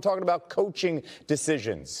when we're talking about coaching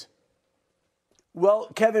decisions?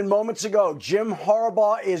 Well, Kevin, moments ago, Jim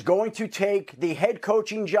Harbaugh is going to take the head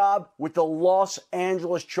coaching job with the Los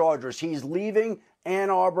Angeles Chargers. He's leaving Ann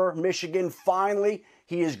Arbor, Michigan, finally.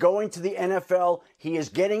 He is going to the NFL. He is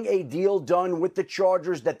getting a deal done with the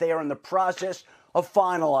Chargers that they are in the process of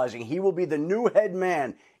finalizing. He will be the new head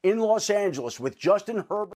man in Los Angeles with Justin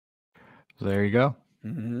Herbert. So there you go.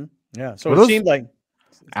 Mm-hmm. Yeah. So it seemed like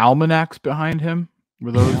almanacs behind him.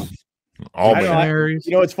 Were those almanacs?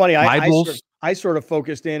 It's funny. I sort of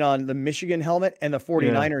focused in on the Michigan helmet and the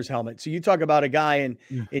 49ers helmet. So you talk about a guy in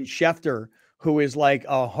Schefter who is like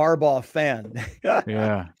a Harbaugh fan.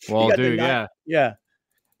 Yeah. Well, dude, yeah. Yeah.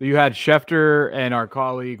 You had Schefter and our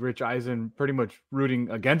colleague Rich Eisen pretty much rooting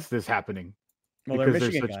against this happening. Well, because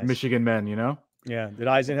they're such guys. Michigan men, Yeah. Did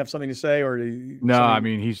Eisen have something to say, or no? I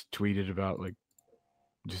mean, he's tweeted about like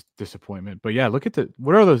just disappointment. But yeah, look at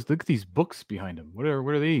what are those? Look at these books behind him. What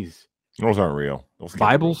are these? Those aren't real. Those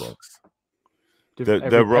Bibles. Books.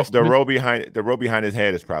 The row behind his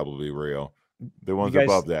head is probably real. The ones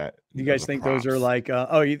above that. You guys think those are like?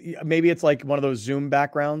 Maybe it's like one of those Zoom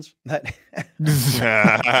backgrounds. That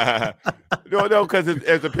no, because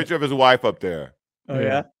there's a picture of his wife up there. Oh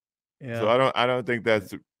yeah. Yeah. So I don't think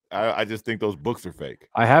that's. I just think those books are fake.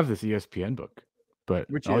 I have this ESPN book, but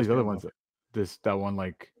which all these ESPN other ones, that one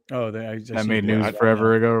like that made news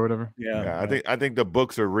forever ago or whatever. Yeah. I think the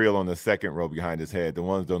books are real on the second row behind his head. The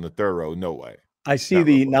ones on the third row, no way. I see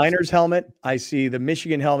the Niners helmet, I see the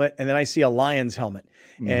Michigan helmet, and then I see a Lions helmet.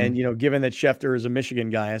 Mm-hmm. And, given that Schefter is a Michigan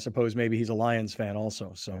guy, I suppose maybe he's a Lions fan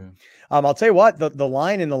also. So I'll tell you what, the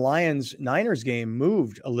line in the Lions-Niners game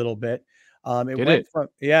moved a little bit.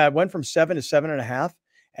 It went from 7 to 7.5,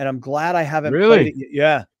 and I'm glad I haven't played it.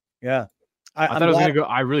 Yeah. I thought it was going to go.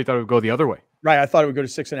 I really thought it would go the other way. Right. I thought it would go to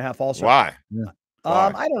 6.5 also. Why? Yeah.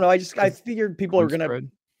 I don't know. I figured people are going to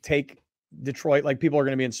take Detroit, like people are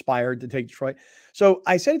going to be inspired to take Detroit. So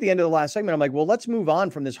I said at the end of the last segment, I'm like, well, let's move on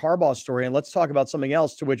from this Harbaugh story and let's talk about something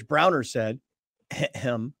else, to which Browner said,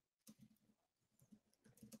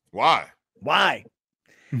 Why?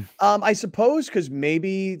 I suppose because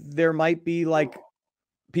maybe there might be like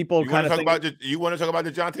people kind of you want to talk about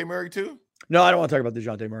DeJounte Murray too? No, I don't want to talk about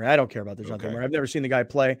DeJounte Murray. I don't care about DeJounte Murray. I've never seen the guy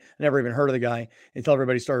play. I never even heard of the guy until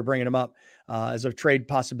everybody started bringing him up as a trade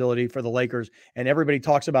possibility for the Lakers. And everybody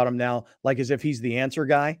talks about him now like as if he's the answer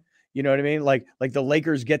guy. You know what I mean? Like the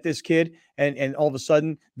Lakers get this kid and all of a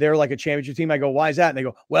sudden they're like a championship team. I go, why is that? And they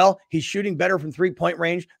go, well, he's shooting better from 3-point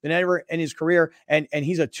range than ever in his career. And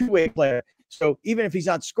he's a two-way player. So even if he's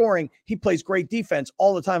not scoring, he plays great defense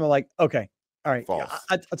all the time. I'm like, okay, all right.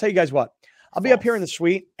 I'll tell you guys what. I'll be up here in the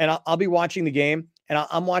suite and I'll be watching the game, and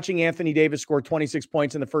I'm watching Anthony Davis score 26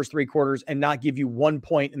 points in the first 3 quarters and not give you 1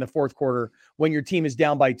 point in the fourth quarter when your team is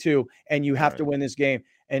down by 2 and you have to win this game.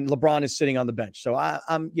 And LeBron is sitting on the bench. So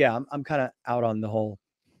I'm kind of out on the whole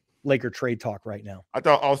Laker trade talk right now. I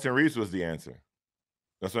thought Austin Reeves was the answer.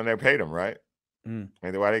 That's when they paid him, right? And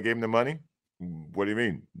why they gave him the money? What do you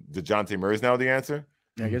mean? DeJounte Murray's now the answer?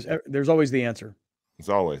 I guess there's always the answer. It's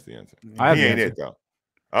always the answer. He ain't it though.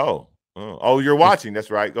 Oh, you're watching.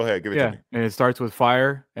 That's right. Go ahead. Give it to me. And it starts with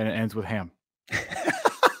fire and it ends with ham.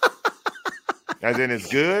 As in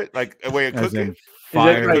it's good? Like a way of cooking?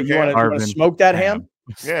 Fire, right? You want to smoke that ham?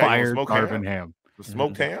 Yeah, fire, carbon ham.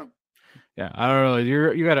 Smoked ham? Yeah, I don't know.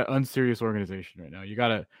 You got an unserious organization right now. You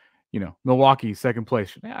got Milwaukee, second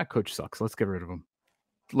place. Yeah, coach sucks. Let's get rid of him.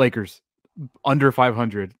 Lakers, under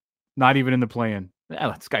 500, not even in the play-in.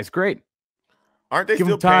 Yeah, this guy's great. Aren't they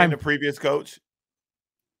still paying the previous coach?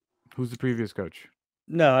 Who's the previous coach?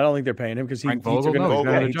 No, I don't think they're paying him because he Frank took Vogel? No, he's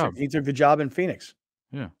got another job. he took the job in Phoenix.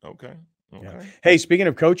 Yeah. Okay. Yeah. Hey, speaking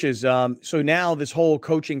of coaches, so now this whole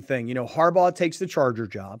coaching thing, Harbaugh takes the Charger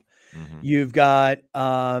job. Mm-hmm. You've got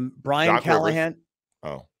Brian Doc Callahan.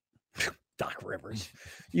 Rivers. Oh, Doc Rivers.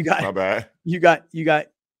 You got my bad. You got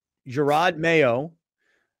Gerard Mayo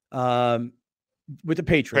with the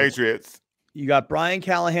Patriots. You got Brian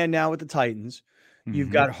Callahan now with the Titans. Mm-hmm.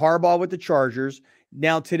 You've got Harbaugh with the Chargers.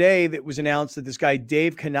 Now today that was announced that this guy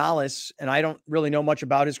Dave Canales, and I don't really know much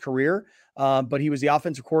about his career, but he was the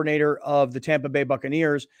offensive coordinator of the Tampa Bay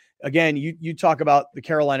Buccaneers. Again, you talk about the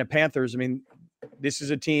Carolina Panthers. I mean, this is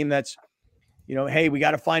a team that's, hey, we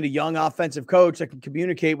got to find a young offensive coach that can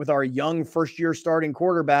communicate with our young first-year starting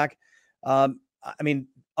quarterback. I mean,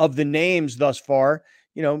 of the names thus far,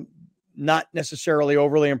 not necessarily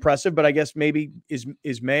overly impressive, but I guess maybe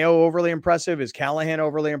is Mayo overly impressive? Is Callahan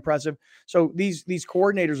overly impressive? So these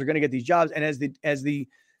coordinators are going to get these jobs, and as the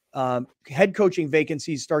head coaching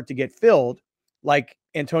vacancies start to get filled, like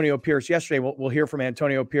Antonio Pierce yesterday, we'll hear from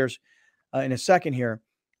Antonio Pierce in a second here.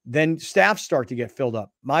 Then staffs start to get filled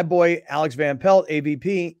up. My boy Alex Van Pelt,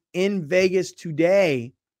 AVP, in Vegas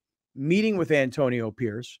today, meeting with Antonio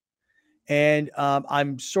Pierce, and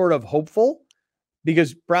I'm sort of hopeful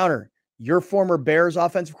because Browner, your former Bears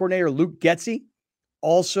offensive coordinator, Luke Getsy,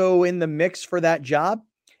 also in the mix for that job.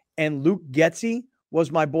 And Luke Getsy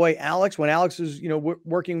was my boy Alex. When Alex was,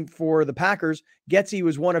 working for the Packers, Getsy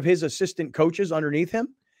was one of his assistant coaches underneath him.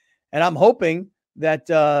 And I'm hoping that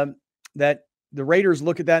that the Raiders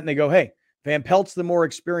look at that and they go, hey, Van Pelt's the more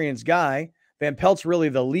experienced guy. Van Pelt's really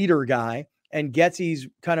the leader guy. And Getsy's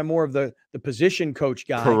kind of more of the position coach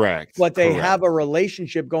guy. Correct. But they have a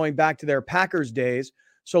relationship going back to their Packers days.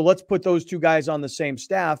 So let's put those two guys on the same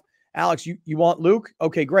staff. Alex, you want Luke?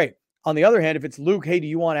 Okay, great. On the other hand, if it's Luke, hey, do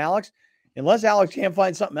you want Alex? Unless Alex can't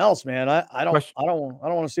find something else, man, I don't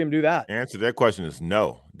want to see him do that. Answer that question is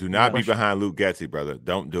no. Do not be behind Luke Getsy, brother.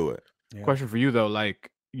 Don't do it. Yeah. Question for you though, like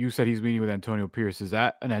you said, he's meeting with Antonio Pierce. Is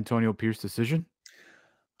that an Antonio Pierce decision?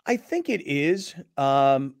 I think it is.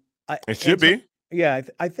 It should be. Yeah,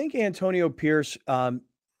 I think Antonio Pierce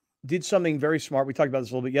did something very smart. We talked about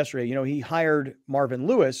this a little bit yesterday. He hired Marvin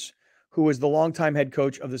Lewis, who was the longtime head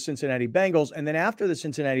coach of the Cincinnati Bengals. And then after the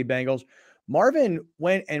Cincinnati Bengals, Marvin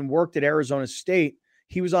went and worked at Arizona State.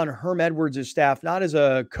 He was on Herm Edwards' staff, not as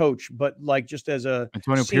a coach, but like just as a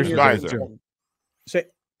Antonio Pierce advisor. So,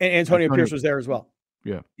 and Antonio Pierce was there as well.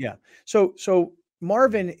 Yeah. So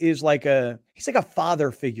Marvin is he's like a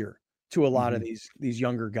father figure to a lot of these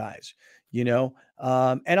younger guys, and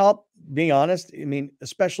I'll be honest. I mean,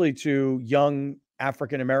 especially to young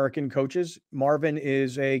African-American coaches, Marvin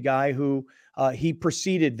is a guy who he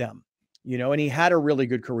preceded them, and he had a really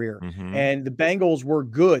good career. And the Bengals were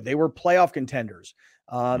good. They were playoff contenders.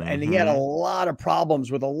 And he had a lot of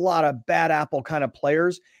problems with a lot of bad apple kind of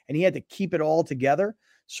players, and he had to keep it all together.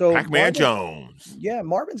 So Pac-Man Jones. Yeah,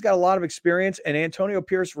 Marvin's got a lot of experience, and Antonio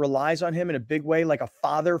Pierce relies on him in a big way, like a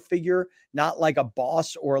father figure, not like a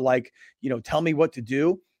boss or tell me what to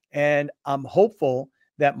do. And I'm hopeful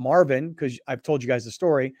that Marvin, because I've told you guys the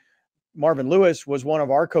story, Marvin Lewis was one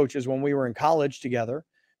of our coaches when we were in college together.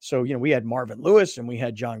 So, we had Marvin Lewis and we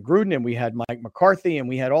had John Gruden and we had Mike McCarthy and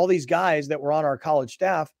we had all these guys that were on our college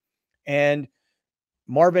staff. And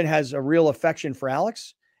Marvin has a real affection for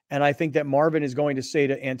Alex. And I think that Marvin is going to say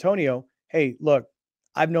to Antonio, hey, look,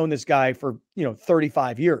 I've known this guy for,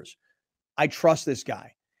 35 years. I trust this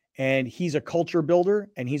guy. And he's a culture builder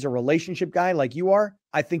and he's a relationship guy like you are.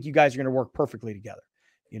 I think you guys are going to work perfectly together,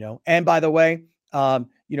 And by the way,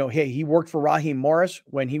 hey, he worked for Raheem Morris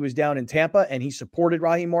when he was down in Tampa, and he supported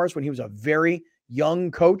Raheem Morris when he was a very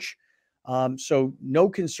young coach. So no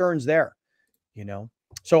concerns there,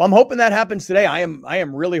 So I'm hoping that happens today. I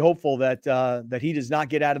am really hopeful that he does not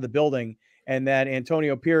get out of the building and that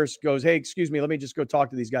Antonio Pierce goes, hey, excuse me, let me just go talk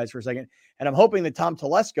to these guys for a second. And I'm hoping that Tom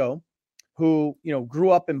Telesco, who, grew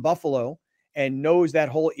up in Buffalo and knows that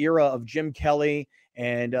whole era of Jim Kelly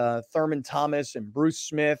and Thurman Thomas and Bruce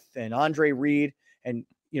Smith and Andre Reed. And,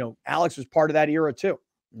 Alex was part of that era too.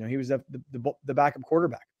 He was the backup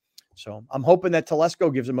quarterback. So I'm hoping that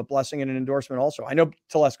Telesco gives him a blessing and an endorsement also. I know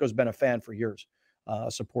Telesco's been a fan for years, a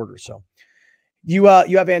supporter. So you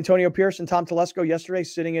have Antonio Pierce and Tom Telesco yesterday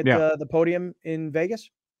sitting at the podium in Vegas?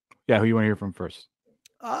 Yeah, who you want to hear from first?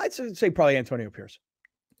 I'd say probably Antonio Pierce.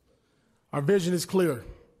 Our vision is clear.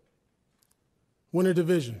 Win a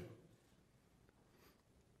division.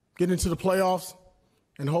 Get into the playoffs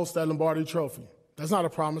and host that Lombardi Trophy. That's not a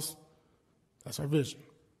promise. That's our vision.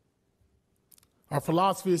 Our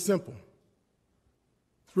philosophy is simple.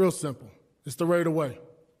 It's real simple. It's the Raider way.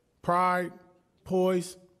 Pride,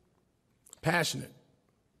 poise, passionate,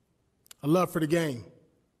 a love for the game,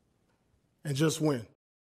 and just win.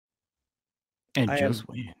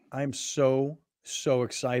 I'm so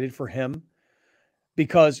excited for him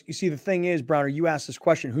because you see, the thing is, Browner, you asked this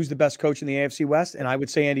question, who's the best coach in the AFC West? And I would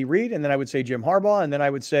say Andy Reid, and then I would say Jim Harbaugh, and then I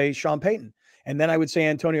would say Sean Payton. And then I would say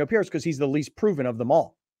Antonio Pierce because he's the least proven of them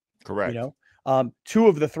all. Correct. You know, 2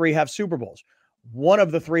 of the 3 have Super Bowls. 1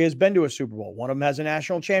 of the 3 has been to a Super Bowl. 1 of them has a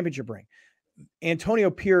national championship ring.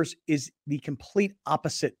 Antonio Pierce is the complete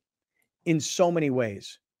opposite in so many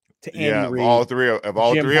ways to Andy Reid, all three of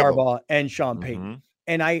Jim them, Harbaugh, and Sean Payton.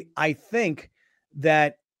 And I think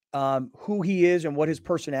that who he is and what his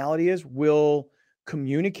personality is will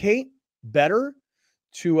communicate better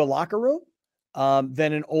to a locker room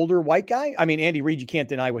than an older white guy. I mean, Andy Reid, you can't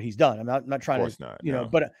deny what he's done. I'm not trying to, know,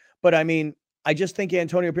 but I mean, I just think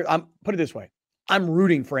Antonio Pierce, put it this way. I'm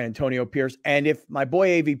rooting for Antonio Pierce. And if my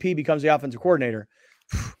boy AVP becomes the offensive coordinator,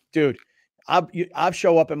 dude, I'll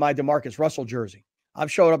show up in my DeMarcus Russell jersey.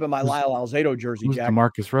 I've showed up in my Lyle Alzado jersey. Who's Jack.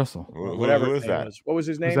 DeMarcus Russell? Whatever who his is name that? was. What was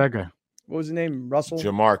his name? Who's that guy? What was his name? Russell?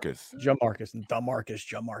 Jamarcus.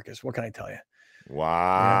 DeMarcus. What can I tell you?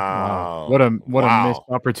 Wow. What a missed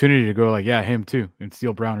opportunity to go like, yeah, him too, and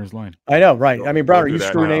steal Browner's line. I know, right? I mean, Browner, you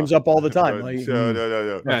screw now. names up all the time. No.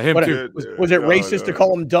 Yeah, him too. Was it racist to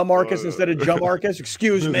call him DeMarcus instead of Jamarcus?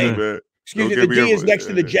 Excuse me. Excuse me. The D is next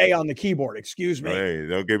to the J on the keyboard. Excuse me. Hey,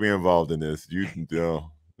 don't get me involved in this. Don't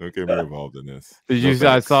get me involved in this.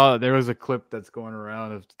 I saw there was a clip that's going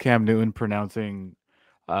around of Cam Newton pronouncing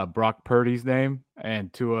Brock Purdy's name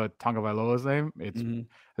and Tua Tagovailoa's name. I think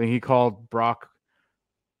he called Brock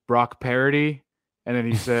Parody, and then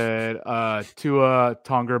he said Tua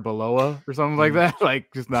Tagovailoa or something like that.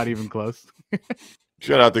 Like, just not even close.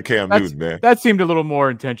 Shout out to Cam Newton, man. That seemed a little more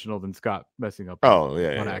intentional than Scott messing up. On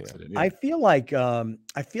accident. Yeah. I feel like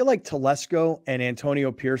Telesco and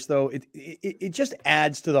Antonio Pierce, though, it just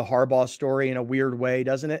adds to the Harbaugh story in a weird way,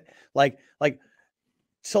 doesn't it? Like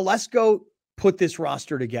Telesco put this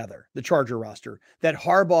roster together, the Charger roster, that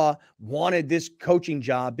Harbaugh wanted this coaching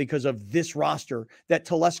job because of this roster that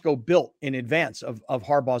Telesco built in advance of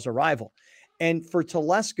Harbaugh's arrival. And for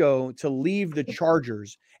Telesco to leave the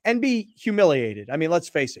Chargers and be humiliated. I mean, let's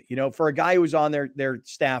face it, for a guy who was on their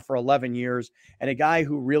staff for 11 years and a guy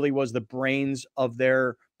who really was the brains of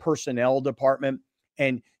their personnel department.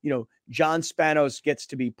 And, John Spanos gets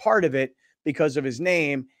to be part of it because of his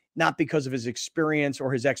name, not because of his experience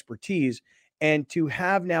or his expertise. And to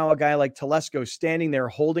have now a guy like Telesco standing there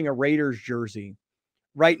holding a Raiders jersey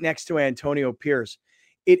right next to Antonio Pierce,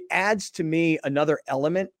 it adds to me another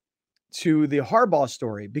element to the Harbaugh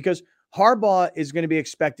story, because Harbaugh is going to be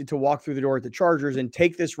expected to walk through the door at the Chargers and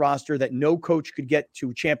take this roster that no coach could get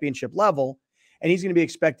to championship level. And he's going to be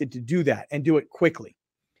expected to do that and do it quickly.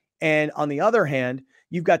 And on the other hand,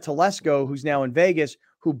 you've got Telesco, who's now in Vegas,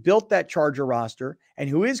 who built that Charger roster and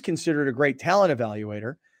who is considered a great talent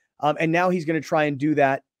evaluator. And now he's going to try and do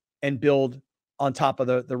that and build on top of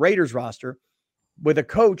the Raiders roster with a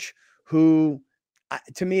coach who,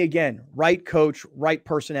 to me, again, right coach, right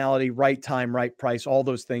personality, right time, right price, all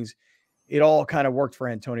those things. It all kind of worked for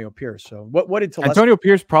Antonio Pierce. So what did Telesco? Antonio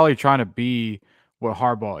Pierce probably trying to be what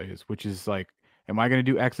Harbaugh is, which is like, am I going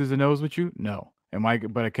to do X's and O's with you? No.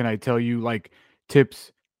 But can I tell you like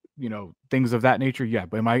tips, things of that nature? Yeah.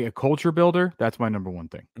 But am I a culture builder? That's my number one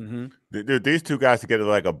thing. Mm-hmm. These two guys together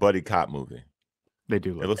like a buddy cop movie. They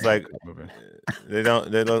do. It looks like they don't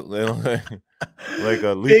like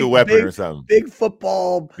a Lethal Weapon or something. Big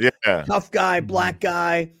football, tough guy, black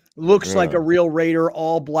guy. Looks like a real Raider,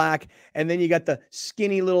 all black. And then you got the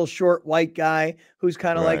skinny little short white guy who's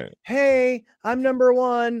kind of like, hey, I'm number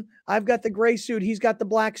one. I've got the gray suit. He's got the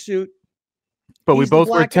black suit. But we both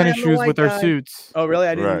wear tennis shoes with our suits. Oh, really?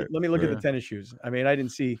 I didn't. Let me look at the tennis shoes. I mean, I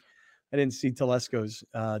didn't see Telesco's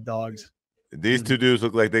dogs. These two dudes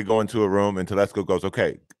look like they go into a room and Telesco goes,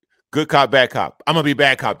 okay, good cop, bad cop. I'm going to be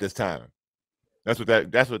bad cop this time. That's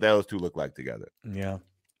what those two look like together. Yeah.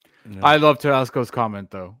 I love Telesco's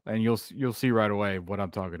comment though, and you'll see right away what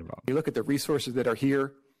I'm talking about. You look at the resources that are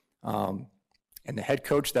here, and the head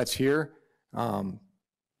coach that's here. I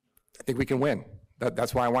think we can win.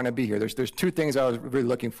 That's why I want to be here. There's two things I was really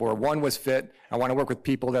looking for. One was fit. I want to work with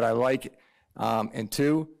people that I like, and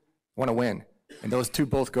two, I want to win. And those two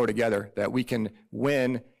both go together. That we can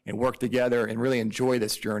win and work together and really enjoy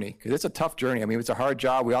this journey, because it's a tough journey. I mean, it's a hard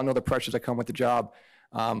job. We all know the pressures that come with the job,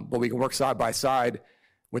 but we can work side by side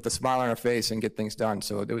with a smile on our face and get things done.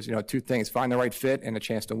 So there was, two things: find the right fit and a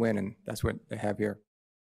chance to win, and that's what they have here.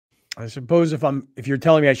 I suppose if you're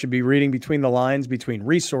telling me I should be reading between the lines, between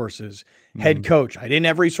resources, head coach. I didn't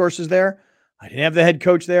have resources there. I didn't have the head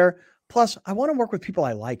coach there. Plus, I want to work with people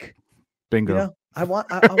I like. Bingo. You know, I want.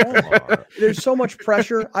 There's so much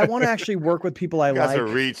pressure. I want to actually work with people I You guys like. are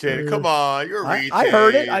reaching. Come on, you're reaching. I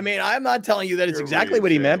heard it. I mean, I'm not telling you that it's You're exactly what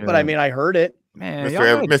he meant, but I reaching. mean, I heard it. Man,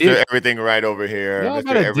 Mr. Everything right over here. Y'all Mr.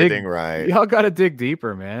 gotta Everything right. Y'all gotta dig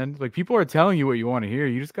deeper, man. Like people are telling you what you want to hear.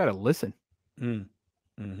 You just gotta listen.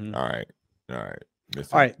 Mm-hmm. All right.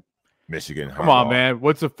 Mr. All right. Michigan. Come on, Harbaugh. man.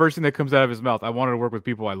 What's the first thing that comes out of his mouth? I wanted to work with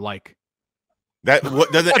people I like.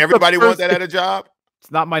 Doesn't everybody want that at a job? It's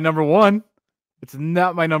not my number one. It's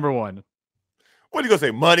not my number one. What are you gonna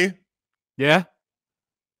say? Money? Yeah.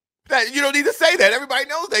 You don't need to say that. Everybody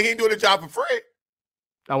knows that he ain't doing a job for free.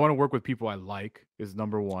 I want to work with people I like is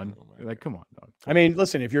number one. Like, come on, dog. I mean,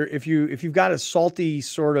 listen, if you've got a salty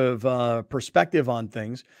sort of perspective on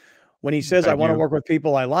things, when he says I want to work with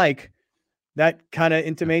people I like, that kind of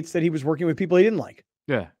intimates that he was working with people he didn't like.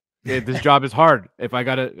 Yeah. This job is hard. If I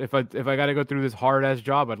gotta go through this hard ass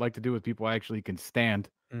job, I'd like to do with people I actually can stand.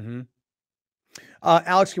 Mm-hmm.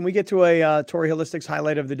 Alex, can we get to a Tory Holistics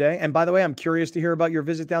highlight of the day? And by the way, I'm curious to hear about your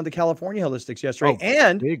visit down to California Holistics yesterday.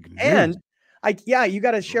 You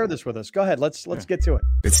got to share this with us. Go ahead. Let's get to it.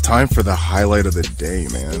 It's time for the highlight of the day,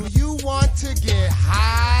 man. Do you want to get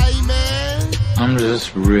high, man? I'm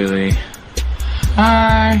just really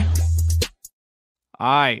high. All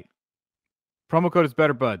right. Promo code is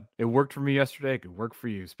BetterBud. It worked for me yesterday. It could work for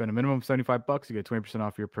you. Spend a minimum of $75. You get 20%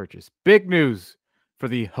 off your purchase. Big news for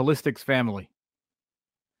the Holistics family.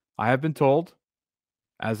 I have been told,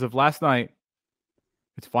 as of last night,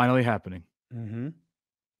 it's finally happening. Mm-hmm.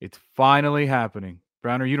 It's finally happening.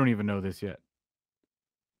 Browner, you don't even know this yet.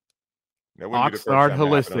 Oxnard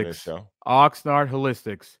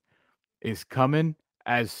Holistics is coming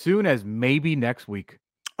as soon as maybe next week.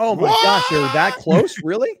 Oh my gosh, they're that close?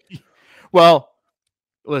 Really? Well,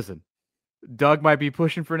 listen, Doug might be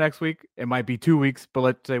pushing for next week. It might be 2 weeks, but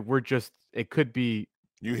let's say it could be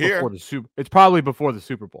before the Super. It's probably before the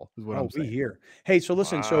Super Bowl is what I'm saying. We hear. Hey, so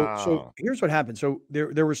listen, so here's what happened. So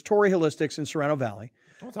there was Tory Holistics in Serrano Valley.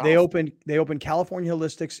 They opened California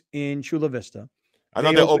Holistics in Chula Vista. I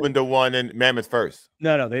thought they opened the one in Mammoth first.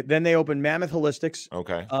 No. Then they opened Mammoth Holistics.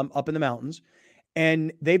 Okay. Up in the mountains.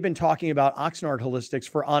 And they've been talking about Oxnard Holistics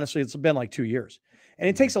for, honestly, it's been like 2 years. And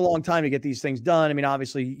it takes a long time to get these things done. I mean,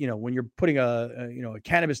 obviously, when you're putting a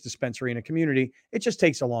cannabis dispensary in a community, it just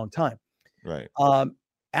takes a long time. Right.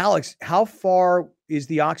 Alex, how far is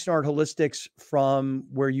the Oxnard Holistics from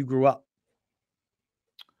where you grew up?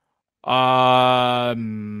 Like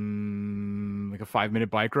a 5-minute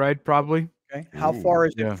bike ride, probably. Okay. How far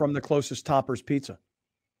is it from the closest Topper's Pizza?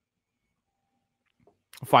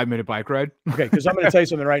 A 5-minute bike ride. Okay, because I'm going to tell you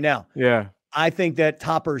something right now. Yeah. I think that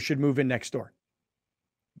Topper's should move in next door.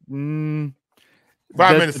 5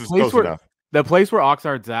 minutes is close enough. The place where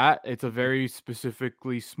Oxnard's at, it's a very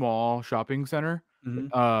specifically small shopping center.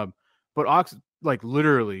 Mm-hmm. But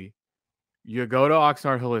literally, you go to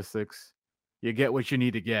Oxnard Holistics, you get what you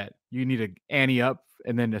need to get. You need to ante up,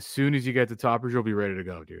 and then as soon as you get to Toppers, you'll be ready to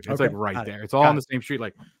go, dude. It's like right there. It's all on the same street.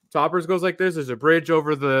 Like Toppers goes like this. There's a bridge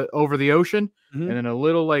over the ocean, and then a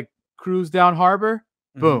little like cruise down harbor.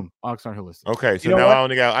 Boom, Oxnard Holistics. Okay, so now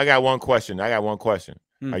I got one question.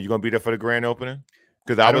 Are you gonna be there for the grand opening?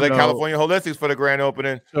 Because I was at California Holistics for the grand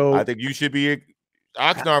opening. So I think you should be at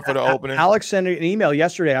Oxnard for the opening. Alex sent an email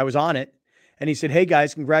yesterday. I was on it, and he said, "Hey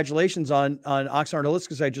guys, congratulations on Oxnard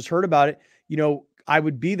Holistics. I just heard about it. I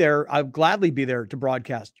would be there. I'd gladly be there to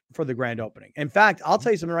broadcast for the grand opening. In fact, I'll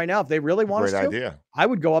tell you something right now. If they really want us to, I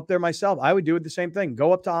would go up there myself. I would do it the same thing.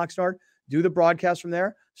 Go up to Oxnard, do the broadcast from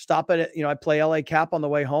there. Stop at it. I play LA Cap on the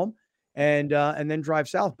way home, and then drive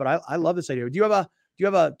south. But I love this idea. Do you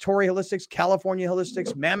have a Tory Holistics, California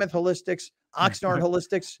Holistics, Mammoth Holistics, Oxnard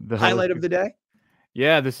Holistics highlight of the day?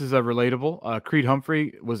 Yeah, this is a relatable. Creed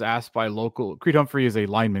Humphrey was asked by Creed Humphrey is a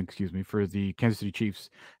lineman, for the Kansas City Chiefs.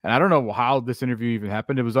 And I don't know how this interview even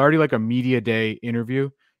happened. It was already like a media day interview.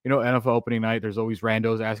 NFL opening night, there's always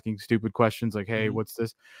randos asking stupid questions like, hey, what's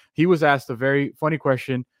this? He was asked a very funny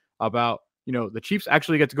question about, the Chiefs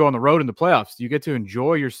actually get to go on the road in the playoffs. You get to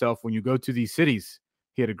enjoy yourself when you go to these cities.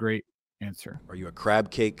 He had a great answer. Are you a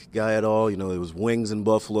crab cake guy at all? It was wings in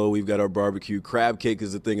Buffalo. We've got our barbecue. Crab cake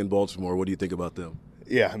is the thing in Baltimore. What do you think about them?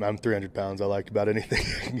 Yeah, I'm 300 pounds. I like about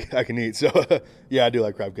anything I can eat. So, yeah, I do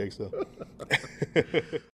like crab cakes, though.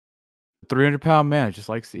 300-pound man just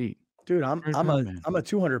likes to eat. Dude, I'm a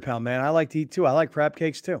 200-pound man. I like to eat, too. I like crab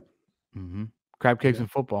cakes, too. Mm-hmm. Crab cakes in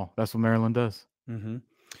football. That's what Maryland does. Mm-hmm.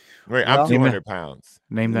 Wait, I'm 200 pounds.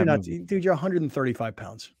 Name that. Dude, you're 135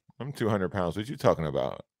 pounds. I'm 200 pounds. What you talking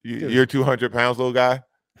about? You're 200 pounds, little guy?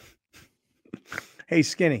 Hey,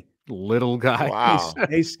 skinny. Little guy. Wow.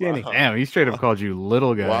 Hey, skinny. Wow. Damn, he straight up called you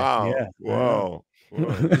little guy. Wow. Yeah. Whoa.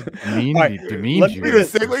 Demean, Right. demean Look at you.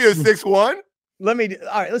 6'1". All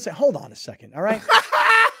right, listen, hold on a second. All right.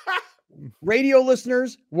 Radio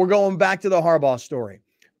listeners, we're going back to the Harbaugh story.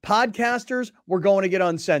 Podcasters, we're going to get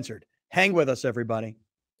uncensored. Hang with us, everybody.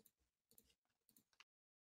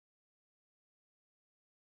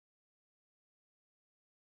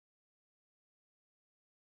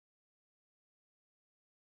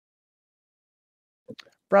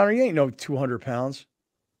 Browner, you ain't no 200 pounds.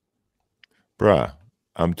 Bruh,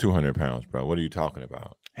 I'm 200 pounds, bro. What are you talking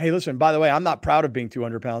about? Hey, listen, by the way, I'm not proud of being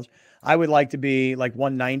 200 pounds. I would like to be like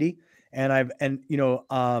 190. And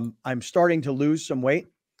I'm starting to lose some weight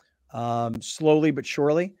slowly but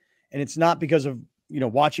surely. And it's not because of,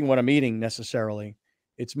 watching what I'm eating necessarily.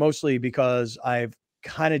 It's mostly because I've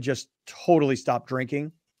kind of just totally stopped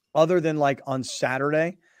drinking, other than like on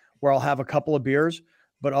Saturday where I'll have a couple of beers.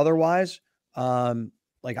 But otherwise,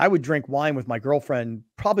 like I would drink wine with my girlfriend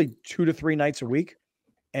probably 2 to 3 nights a week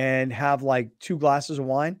and have like 2 glasses of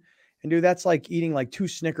wine. And dude, that's like eating like 2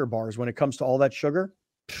 Snicker bars when it comes to all that sugar.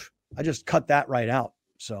 I just cut that right out.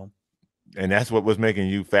 So, and that's what was making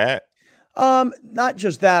you fat? Not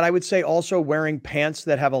just that. I would say also wearing pants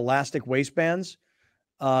that have elastic waistbands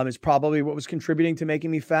is probably what was contributing to making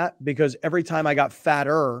me fat, because every time I got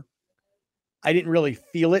fatter, I didn't really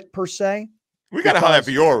feel it per se. We got to holler at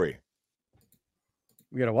Fiore.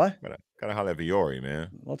 We got to what? Got to holler at Fiore, man.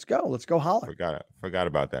 Let's go holler. Forgot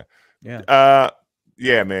about that. Yeah.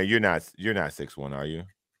 Yeah, man. You're not 6'1", are you?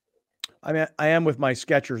 I mean, I am with my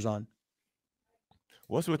Skechers on.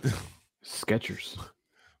 What's with the Skechers?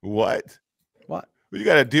 What? You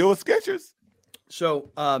got to deal with Skechers?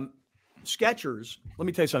 So, Skechers, let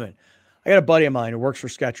me tell you something. I got a buddy of mine who works for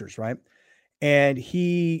Skechers, right? And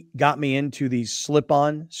he got me into these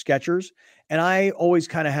slip-on Skechers. And I always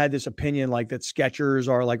kind of had this opinion like that Skechers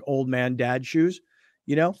are like old man dad shoes.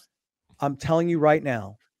 I'm telling you right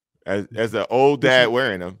now. As an old dad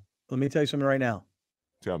wearing them. Let me tell you something right now.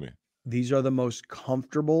 Tell me. These are the most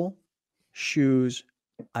comfortable shoes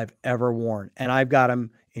I've ever worn. And I've got them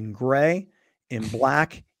in gray, in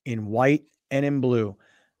black, in white, and in blue.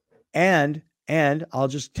 And I'll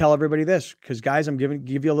just tell everybody this, because guys, I'm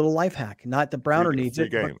give you a little life hack. Not that Browner needs it,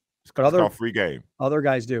 game. but other free game. Other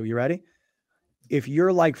guys do. You ready? If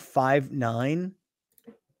you're like 5'9",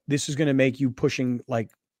 this is going to make you pushing like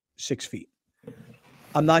 6 feet.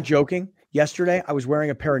 I'm not joking. Yesterday, I was wearing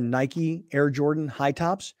a pair of Nike Air Jordan high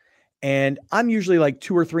tops, and I'm usually like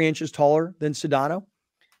 2 or 3 inches taller than Sedano.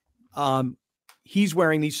 He's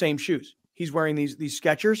wearing these same shoes. He's wearing these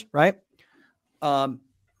Skechers, right? I'm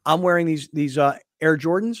wearing these Air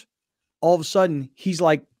Jordans. All of a sudden, he's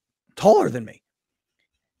like taller than me.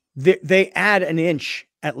 They add an inch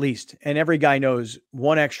at least, and every guy knows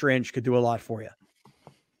 1 extra inch could do a lot for you.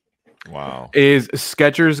 Wow. Is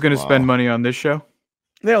Skechers going to spend money on this show?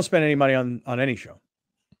 They don't spend any money on any show.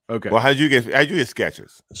 Okay. Well, how'd you get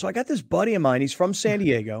Skechers? So I got this buddy of mine. He's from San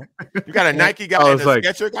Diego. You got a Nike guy and a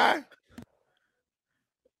Sketcher guy?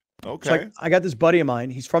 Okay. So I got this buddy of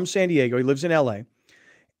mine. He's from San Diego. He lives in LA.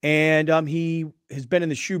 And he has been in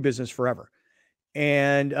the shoe business forever.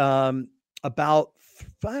 And about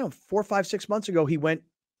 4, 5, 6 months ago, he went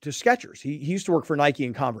to Skechers. He used to work for Nike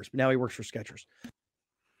and Converse, but now he works for Skechers.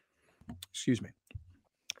 Excuse me.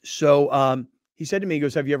 So he said to me, he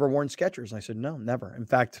goes, "Have you ever worn Skechers?" And I said, "No, never. In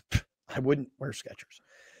fact, I wouldn't wear Skechers."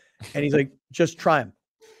 And he's like, "Just try them.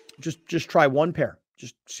 Just try one pair.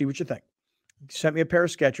 Just see what you think." He sent me a pair of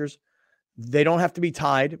Skechers. They don't have to be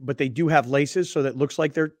tied, but they do have laces so that it looks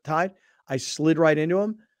like they're tied. I slid right into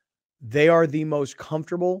them. They are the most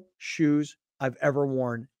comfortable shoes I've ever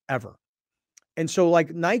worn, ever. And so like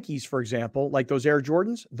Nikes, for example, like those Air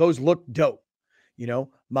Jordans, those look dope.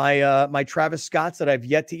 My Travis Scotts that I've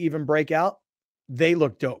yet to even break out, they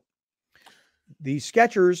look dope. These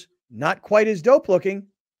Skechers, not quite as dope looking,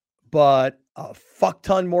 but a fuck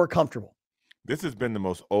ton more comfortable. This has been the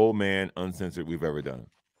most old man uncensored we've ever done.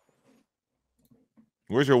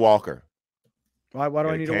 Where's your walker? Why do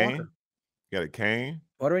I need a walker? You got a cane?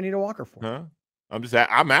 What do I need a walker for? Huh?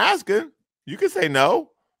 I'm asking. You can say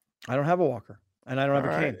no. I don't have a walker, and I don't have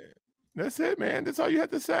a cane. That's it, man. That's all you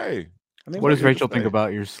have to say. I mean, what does Rachel think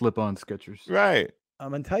about your slip-on Skechers? Right.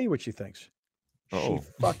 I'm gonna tell you what she thinks. Uh-oh. She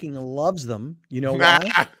fucking loves them. You know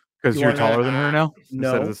why? Because you're taller than her now?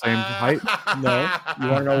 No. Instead of the same height? No.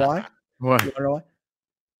 You want to know why? What? You want to know why?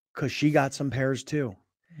 Because she got some pairs too.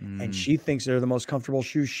 And she thinks they're the most comfortable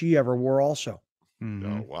shoes she ever wore also.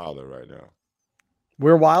 Y'all wilding right now.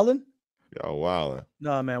 We're wilding? Y'all wilding.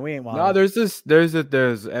 No, man, we ain't wilding. No,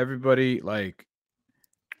 there's everybody, like,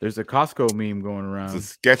 there's a Costco meme going around.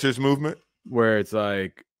 It's a Skechers movement? Where it's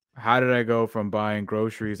like, how did I go from buying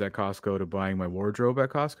groceries at Costco to buying my wardrobe at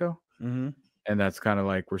Costco? Mm-hmm. And that's kind of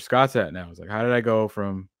like where Scott's at now. It's like, how did I go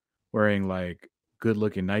from wearing like good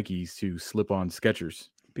looking Nikes to slip on Skechers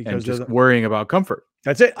Because and just of the- worrying about comfort?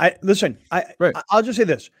 That's it. Right. I'll just say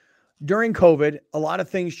this. During COVID, a lot of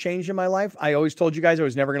things changed in my life. I always told you guys I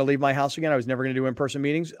was never going to leave my house again. I was never going to do in-person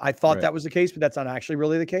meetings. I thought Right. that was the case, but that's not actually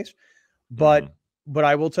really the case. But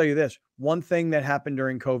I will tell you this. One thing that happened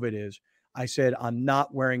during COVID is I said, I'm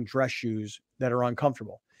not wearing dress shoes that are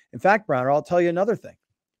uncomfortable. In fact, Browner, I'll tell you another thing.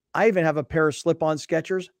 I even have a pair of slip-on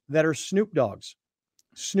Skechers that are Snoop Dogg's.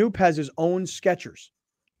 Snoop has his own Skechers.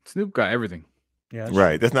 Snoop got everything. Yeah.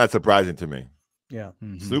 Right. That's not surprising to me. Yeah.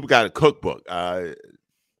 Snoop got a cookbook.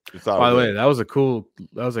 It's all By the good. way,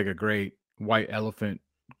 that was like a great white elephant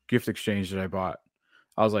gift exchange that I bought.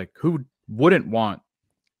 I was like, who wouldn't want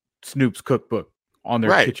Snoop's cookbook on their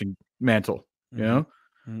Right. kitchen mantle? You know?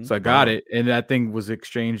 So I got it, and that thing was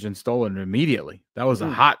exchanged and stolen immediately. That was a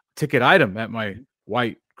hot ticket item at my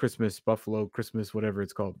white Christmas, Buffalo Christmas, whatever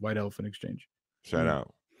it's called, white elephant exchange. Shout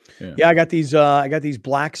out. Yeah, I got these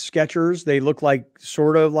black Skechers. They look like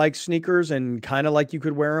sort of like sneakers and kind of like you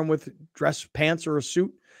could wear them with dress pants or a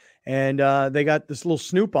suit. And they got this little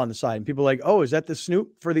Snoop on the side. And people are like, oh, is that the Snoop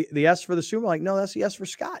for the S for the Snoop? I'm like, no, that's the S for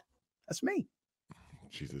Scott. That's me.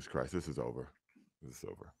 Jesus Christ, this is over. This is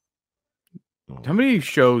over. How many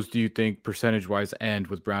shows do you think percentage-wise end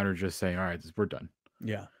with Browner just saying, all right, we're done?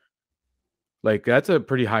 Yeah. Like, that's a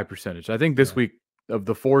pretty high percentage. I think this week, of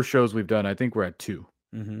the 4 shows we've done, I think we're at 2.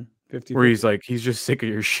 50, where he's like, he's just sick of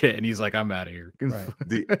your shit, and he's like, I'm out of here. Right.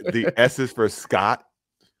 The S is for Scott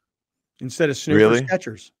instead of Snoop really? or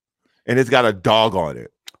Skechers. And it's got a dog on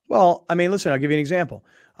it. Well, I mean, listen, I'll give you an example.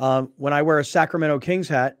 When I wear a Sacramento Kings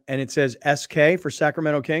hat and it says SK for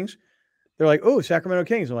Sacramento Kings, they're like, oh, Sacramento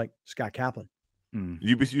Kings. I'm like, Scott Kaplan.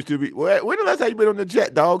 You used to be. When the last time you been on the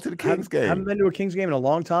jet, dog, to the Kings game? I haven't been to a Kings game in a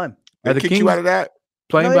long time. They kicked you out of that?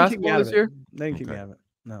 Playing No, they didn't kick me basketball out of this it. year? They didn't kick me out of it.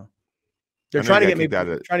 No. I They're know trying to you get me got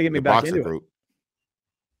kicked out of the back into boxer it. group.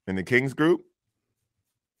 In the Kings group?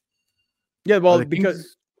 Yeah, well, Are the because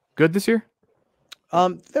Kings good this year?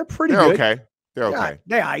 they're pretty They're good. okay. They're okay.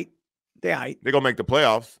 They aight. They're gonna make the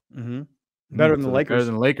playoffs. Better than the Lakers. Better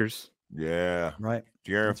than the Lakers. Yeah. Right.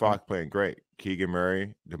 De'Aaron Fox playing great. Keegan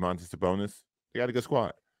Murray, DeMontis Sabonis. They got a good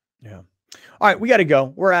squad. Yeah. All right, we got to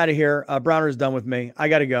go. We're out of here. Browner's done with me. I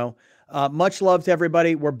got to go. Much love to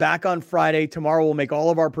everybody. We're back on Friday. Tomorrow we'll make all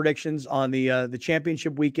of our predictions on the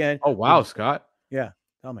championship weekend. Oh, wow, Scott. Yeah.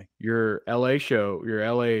 Tell me. Your LA show, your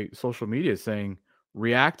LA social media is saying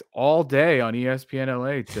react all day on ESPN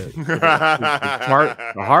LA to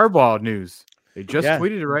the Harbaugh news. They just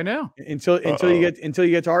tweeted it right now. Until you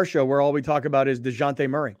get to our show where all we talk about is DeJounte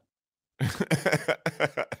Murray.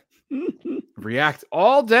 React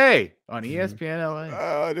all day on ESPN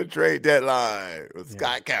LA. The trade deadline with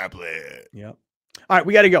Scott Kaplan. Yep. All right,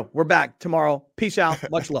 we got to go. We're back tomorrow. Peace out.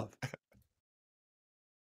 Much love.